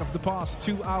favorite track of the past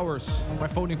 2 hours by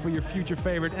voting for your future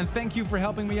favorite. And thank you for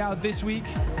helping me out this week.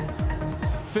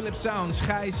 Philip Sounds,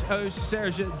 Gijs, Eus,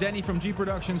 Serge, Danny from G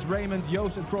Productions, Raymond,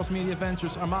 Joost at Cross Media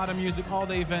Ventures, Armada Music, All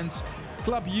Day Events,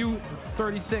 Club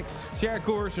U36, Chair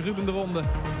Koers, Ruben de Ronde.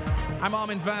 I'm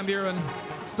Armin van Buuren,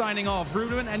 signing off.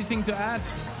 Ruben, anything to add?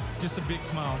 Just a big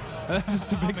smile.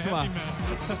 Just a big smile.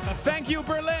 Thank you,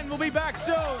 Berlin. We'll be back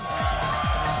soon.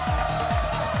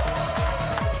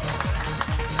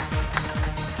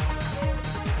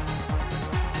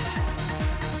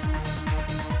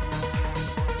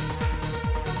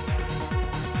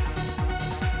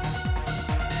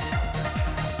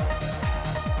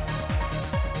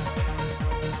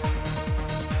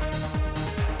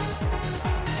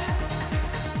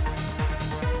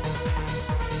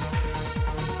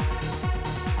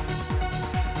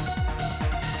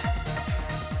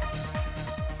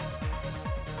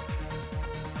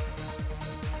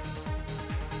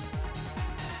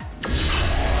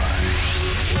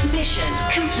 Mission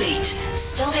complete.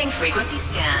 Stopping frequency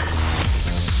scan.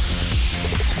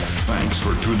 Thanks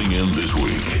for tuning in this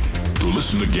week. To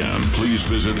listen again, please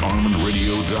visit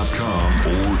ArminRadio.com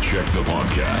or check the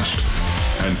podcast.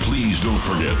 And please don't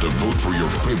forget to vote for your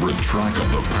favorite track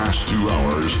of the past 2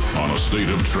 hours on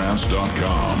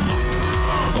astateoftrance.com.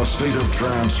 A State of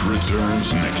Trance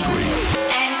returns next week.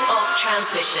 End of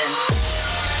transmission.